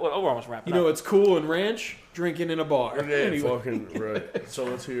we're almost wrapping You know up. what's cool in ranch? Drinking in a bar. Yeah, Anyway. fucking right. So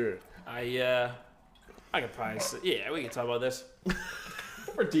let's hear it. I could probably we can talk about this.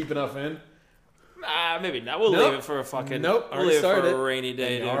 We're deep enough in. Maybe not. We'll Nope. leave it for a fucking. Nope, We'll already leave it for started. a rainy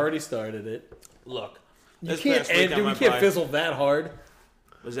day. You Dude. already started it. Look, You this can't past week end, on dude. my We can't bike fizzle that hard.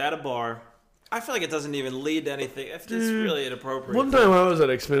 was at a bar. I feel like it doesn't even lead to anything. It's really inappropriate. One time I was at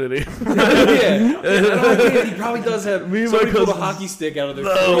Xfinity. Yeah. I don't think he probably does have. Me and my Somebody pulled a cousins- hockey stick out of their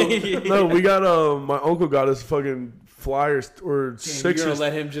throat. No, we got my uncle got us fucking Flyers or You're gonna Sixers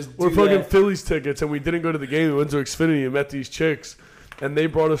let him just or do fucking that. Phillies tickets, and we didn't go to the game. We went to Xfinity and met these chicks, and they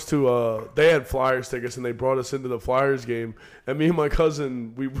brought us to. They had Flyers tickets, and they brought us into the Flyers game. And me and my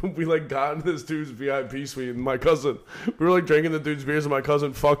cousin, we like got in this dude's VIP suite, and my cousin, we were like drinking the dude's beers, and my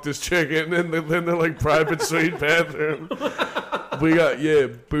cousin fucked this chick in their like private suite bathroom. We got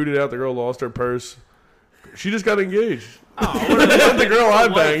booted out. The girl lost her purse. She just got engaged. The girl I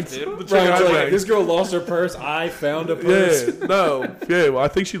banged. dude. The chick Brian's I like, banged. this girl lost her purse. I found a purse. Yeah, no, yeah. Well, I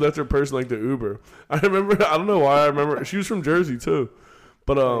think she left her purse in like the Uber. I remember. I don't know why. I remember she was from Jersey too,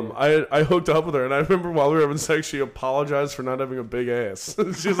 but I hooked up with her, and I remember while we were having sex, she apologized for not having a big ass.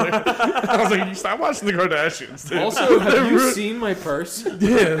 She was like, I was like, you stop watching the Kardashians. Dude. Also, have you seen my purse?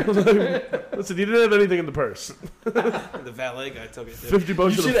 Yeah. Listen, you didn't have anything in the purse. The valet guy took it. Dude. $50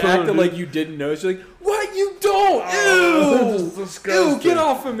 You to the should phone, have acted dude. like you didn't know. She's like, what? You don't? That's Ew! disgusting. Ew, get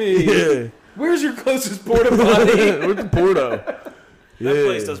off of me. Yeah. Where's your closest porta potty? With the Porto. That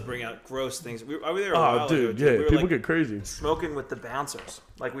place does bring out gross things. We were there a while Oh, dude, ago. yeah. We were People like, get crazy. smoking with the bouncers.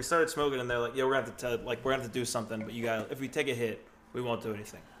 Like we started smoking, and they're like, "Yeah, we're gonna have to do something, but you got if we take a hit, we won't do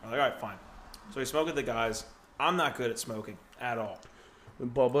anything." I'm like, "All right, fine." So we smoke with the guys. I'm not good at smoking at all. In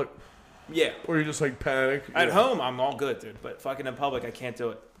public, Yeah, or you just like panic. at Yeah. home I'm all good, dude, but fucking in public I can't do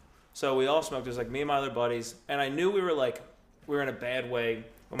it. So we all smoked. It was like me and my other buddies, and I knew we were in a bad way.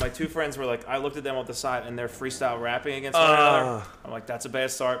 When my two friends were like, I looked at them off the side, and they're freestyle rapping against one another. I'm like, that's a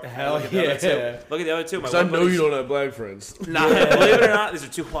bad start. Hell Look at the other two. yeah. Look at the other two. My Because I one know buddy's- you don't have black friends. Nah, believe it or not, these are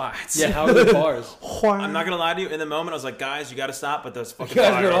two whites. Yeah, how are the bars? I'm not gonna lie to you. In the moment, I was like, guys, you got to stop. But those fucking Guys,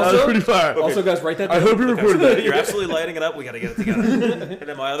 fire. but That was Also- pretty fire. Also, guys, write that I down. hope you recorded that. You're absolutely lighting it up. We got to get it together. And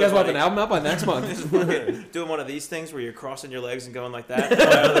then my You other guys want buddy, an album out by next month? is fucking doing one of these things where you're crossing your legs and going like that. And my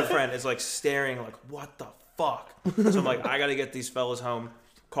other friend is like staring, like, what the fuck? So I'm like, I got to get these fellas home.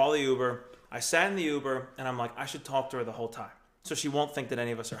 Call the Uber. I sat in the Uber and I'm like, I should talk to her the whole time, so she won't think that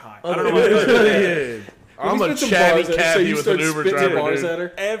any of us are high. I don't know why. Yeah. I'm You a spit some chatty bars at her, so cabbie you with an start Uber spitting driver. bars dude. at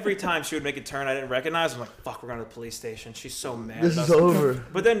her. Every time she would make a turn I didn't recognize, I'm like, fuck, we're going to the police station. She's so mad. This at is us. over.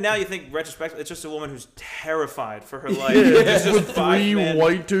 But then now you think, retrospectively, it's just a woman who's terrified for her life. Yeah, There's just with five three men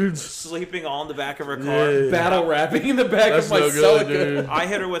white dudes. sleeping all in the back of her car. Yeah. Battle rapping in the back That's of my no good, Celica. dude. I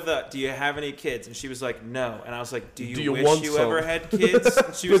hit her with a, do you have any kids? And she was like, no. And I was like, do you want wish you some? ever had kids?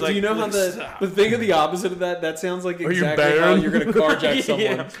 And she was But like, do you know how "Please the stop." thing of the opposite of that? That sounds like you exactly how barren? you're gonna carjack someone.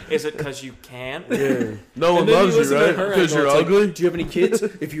 Yeah. Is it because you can? Yeah. No one And then loves you, listen to right? her Because angle, you're it's like, ugly. do you have any kids?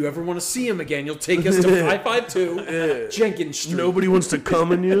 If you ever want to see him again, you'll take us to 552 Jenkins Street. Nobody wants to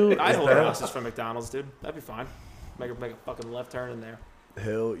come in you. I'd hold her hostage from McDonald's, dude. That'd be fine. Make her make a fucking left turn in there.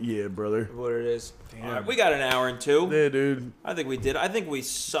 Hell yeah, brother. What it is. All right, we got an hour and two. Yeah, dude. I think we did. I think we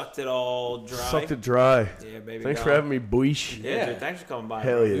sucked it all dry. Sucked it dry. Yeah, baby. Thanks go. for having me, boish. Yeah, Yeah. dude. Thanks for coming by.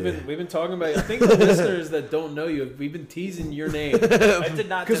 Hell bro. yeah. We've been talking about. I think the listeners that don't know you, we've been teasing your name I did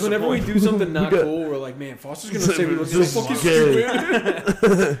not. because whenever we do something not cool, we're like, man, Foster's gonna say we look so This is fucking gay.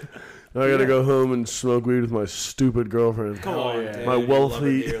 stupid. I gotta go home and smoke weed with my stupid girlfriend. Come Oh, on, yeah. dude. My You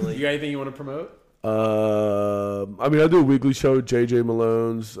wealthy- love her dearly. You got anything you want to promote? I mean, I do a weekly show with JJ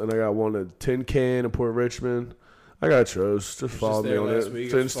Malone's, and I got one at Tin Can in Port Richmond. I got shows. Just follow me there on last it. week.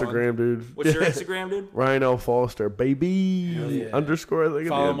 It's It was fun. Instagram, dude. What's your Instagram, dude? Ryan L. Foster, baby. yeah. Underscore, I think.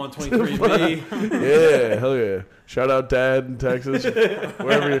 Follow at him the on end. 23andMe. Yeah, hell yeah. Shout out Dad in Texas.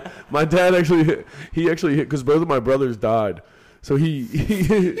 Wherever. My dad actually hit, because both of my brothers died. So he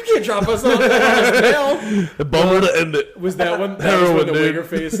You can't drop us on mail. a bummer to end it. Was that when Heroin, when the dude. wigger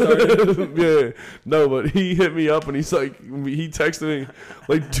phase started? Yeah, no, but he hit me up and he texted me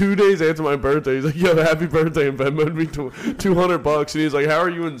like 2 days after my birthday. He's like, "Yo, happy birthday!" and Venmoed me $200. And he's like, "How are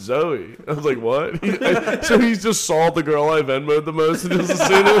you and Zoe?" I was like, "What?" So he's just saw the girl I Venmoed the most and just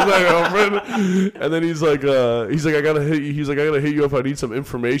assumed it was my girlfriend. And then he's like, "I gotta hit you." He's like, "I gotta hit you up. I need some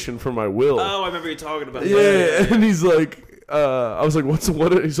information for my will." Oh, I remember you talking about that. Yeah, and he's like, I was like, "What's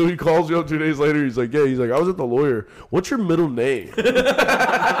what?" So he calls you up 2 days later. He's like, "Yeah." He's like, "I was at the lawyer. What's your middle name?"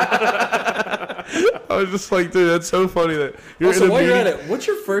 I was just like, "Dude, that's so funny that you're Also, in a while you're meeting." at it, what's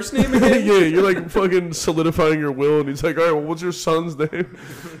your first name again? Yeah, you're like fucking solidifying your will, and he's like, "All right, well, what's your son's name?"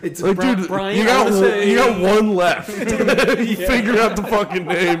 It's Like, dude, Brian. you I would say- got one left. Figure out the fucking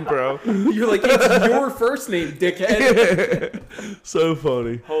name, bro. You're like, it's your first name, dickhead. So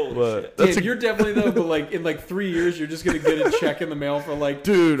funny. Holy But shit. that's Dude, you're definitely though, but like in like 3 years, you're just gonna get a check in the mail for like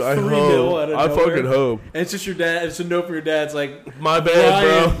dude. I $3 hope. out of I nowhere. fucking hope. And it's just your dad. It's a note from your dad. It's like My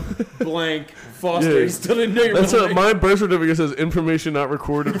bad, Brian blank Foster. Yeah. He still didn't know your That's middle a, name. my birth certificate says information not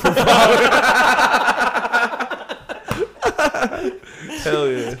recorded for Hell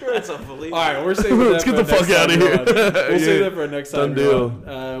yeah. That's unbelievable. All right, we're saving that. Let's for get the fuck next out of time, here. Rod. We'll Yeah. save that for next time. Done deal.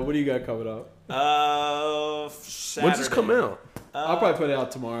 Rod. What do you got coming up? Saturday. When's this come out? I'll probably put it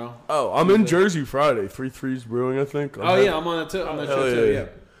out tomorrow. Oh, I'm in Jersey Friday. 3-3's Brewing, I think. Oh yeah, I'm on that too. On that show Hell too. yeah. Yeah.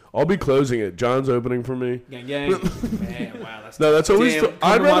 I'll be closing it. John's opening for me. Gang, gang. Man, wow, that's No, that's always. damn. I'd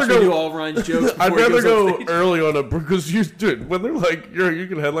Come and watch rather me do go. all of Ryan's jokes. I'd before he rather goes on go stage. early on a because dude, when they're like, you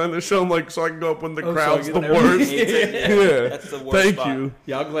can headline the show. I'm like, so I can go up when the Oh, so I crowd's get the there. worst. Yeah. Yeah, That's the worst thank spot. you.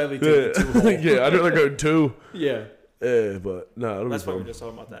 Yeah, I'll gladly take it too. Yeah, yeah. I'd rather go 2. Yeah. But no, it'll That's be why we fun. were just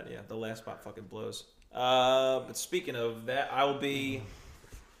talking about that. Yeah, the last spot fucking blows. But speaking of that, I will be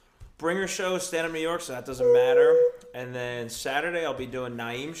Bringer show, stand up New York, so that doesn't matter. And then Saturday, I'll be doing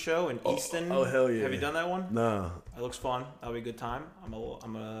Naeem's show in Easton. oh, hell yeah. Have you done that one? Nah. It looks fun. That'll be a good time.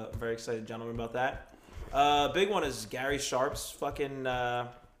 I'm a very excited gentleman about that. Big one is Gary Sharp's fucking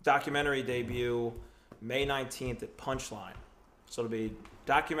documentary debut May 19th at Punchline. So it'll be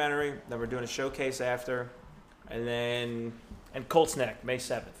documentary, then we're doing a showcase after, and Colts Neck, May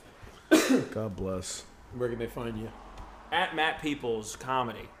 7th. God bless. Where can they find you? At Matt Peoples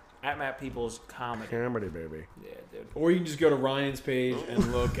Comedy. At Matt Peoples Comedy. Comedy, baby. Yeah, dude. Or you can just go to Ryan's page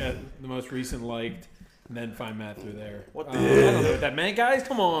and look at the most recent liked, and then find Matt through there. What the I don't know what that man, guys.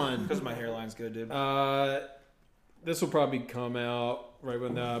 Come on. Because my hairline's good, dude. This will probably come out right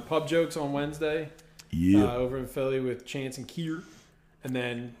when Pub Jokes on Wednesday. Yeah. Over in Philly with Chance and Kier. And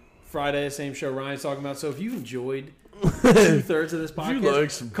then Friday, same show Ryan's talking about. So if you enjoyed 2/3 of this podcast,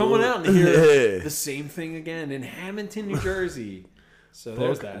 like some come on bull- out and hear Yeah. the same thing again in Hamilton, New Jersey. So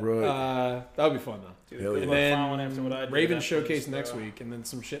there's Fuck that. right. That'll be fun though. Dude, hell good yeah. luck And following after what I then did Raven after Showcase this, next week, and then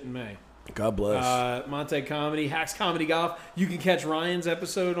some shit in May. God bless. Monte Comedy, Hacks Comedy Golf. You can catch Ryan's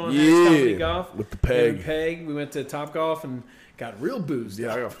episode on Yeah, Hacks Comedy Golf with the Him and peg. Peg. We went to Top Golf and got real boozed.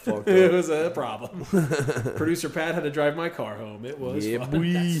 Yeah, I got fucked It up. was a problem. Producer Pat had to drive my car home. It was Yeah, fun.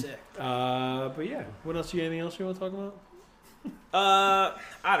 boy. That's sick. But yeah, what else? Anything else you want to talk about?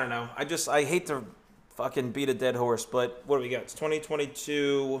 I don't know. I hate to fucking beat a dead horse, but what do we got? It's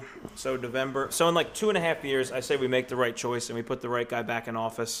 2022, so November. So in like 2.5 years, I say we make the right choice and we put the right guy back in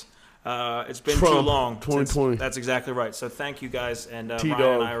office. It's been too Trump, long. 2020. That's exactly right. So thank you guys, and Ryan T-Dog.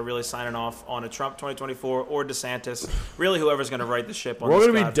 and I are really signing off on a Trump 2024 or DeSantis. Really, whoever's going to right the ship on We're this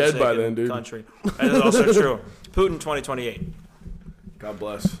gonna be dead by godforsaken then, dude. country. That is also true. Putin 2028. God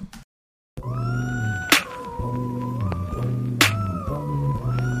bless.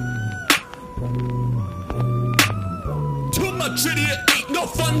 Too much idiot, ain't no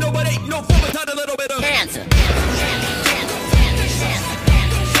fun, no, but ain't no fun without a little bit of Cancer. Ain't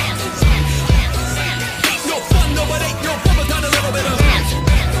no fun, no, but ain't no fun without a little bit of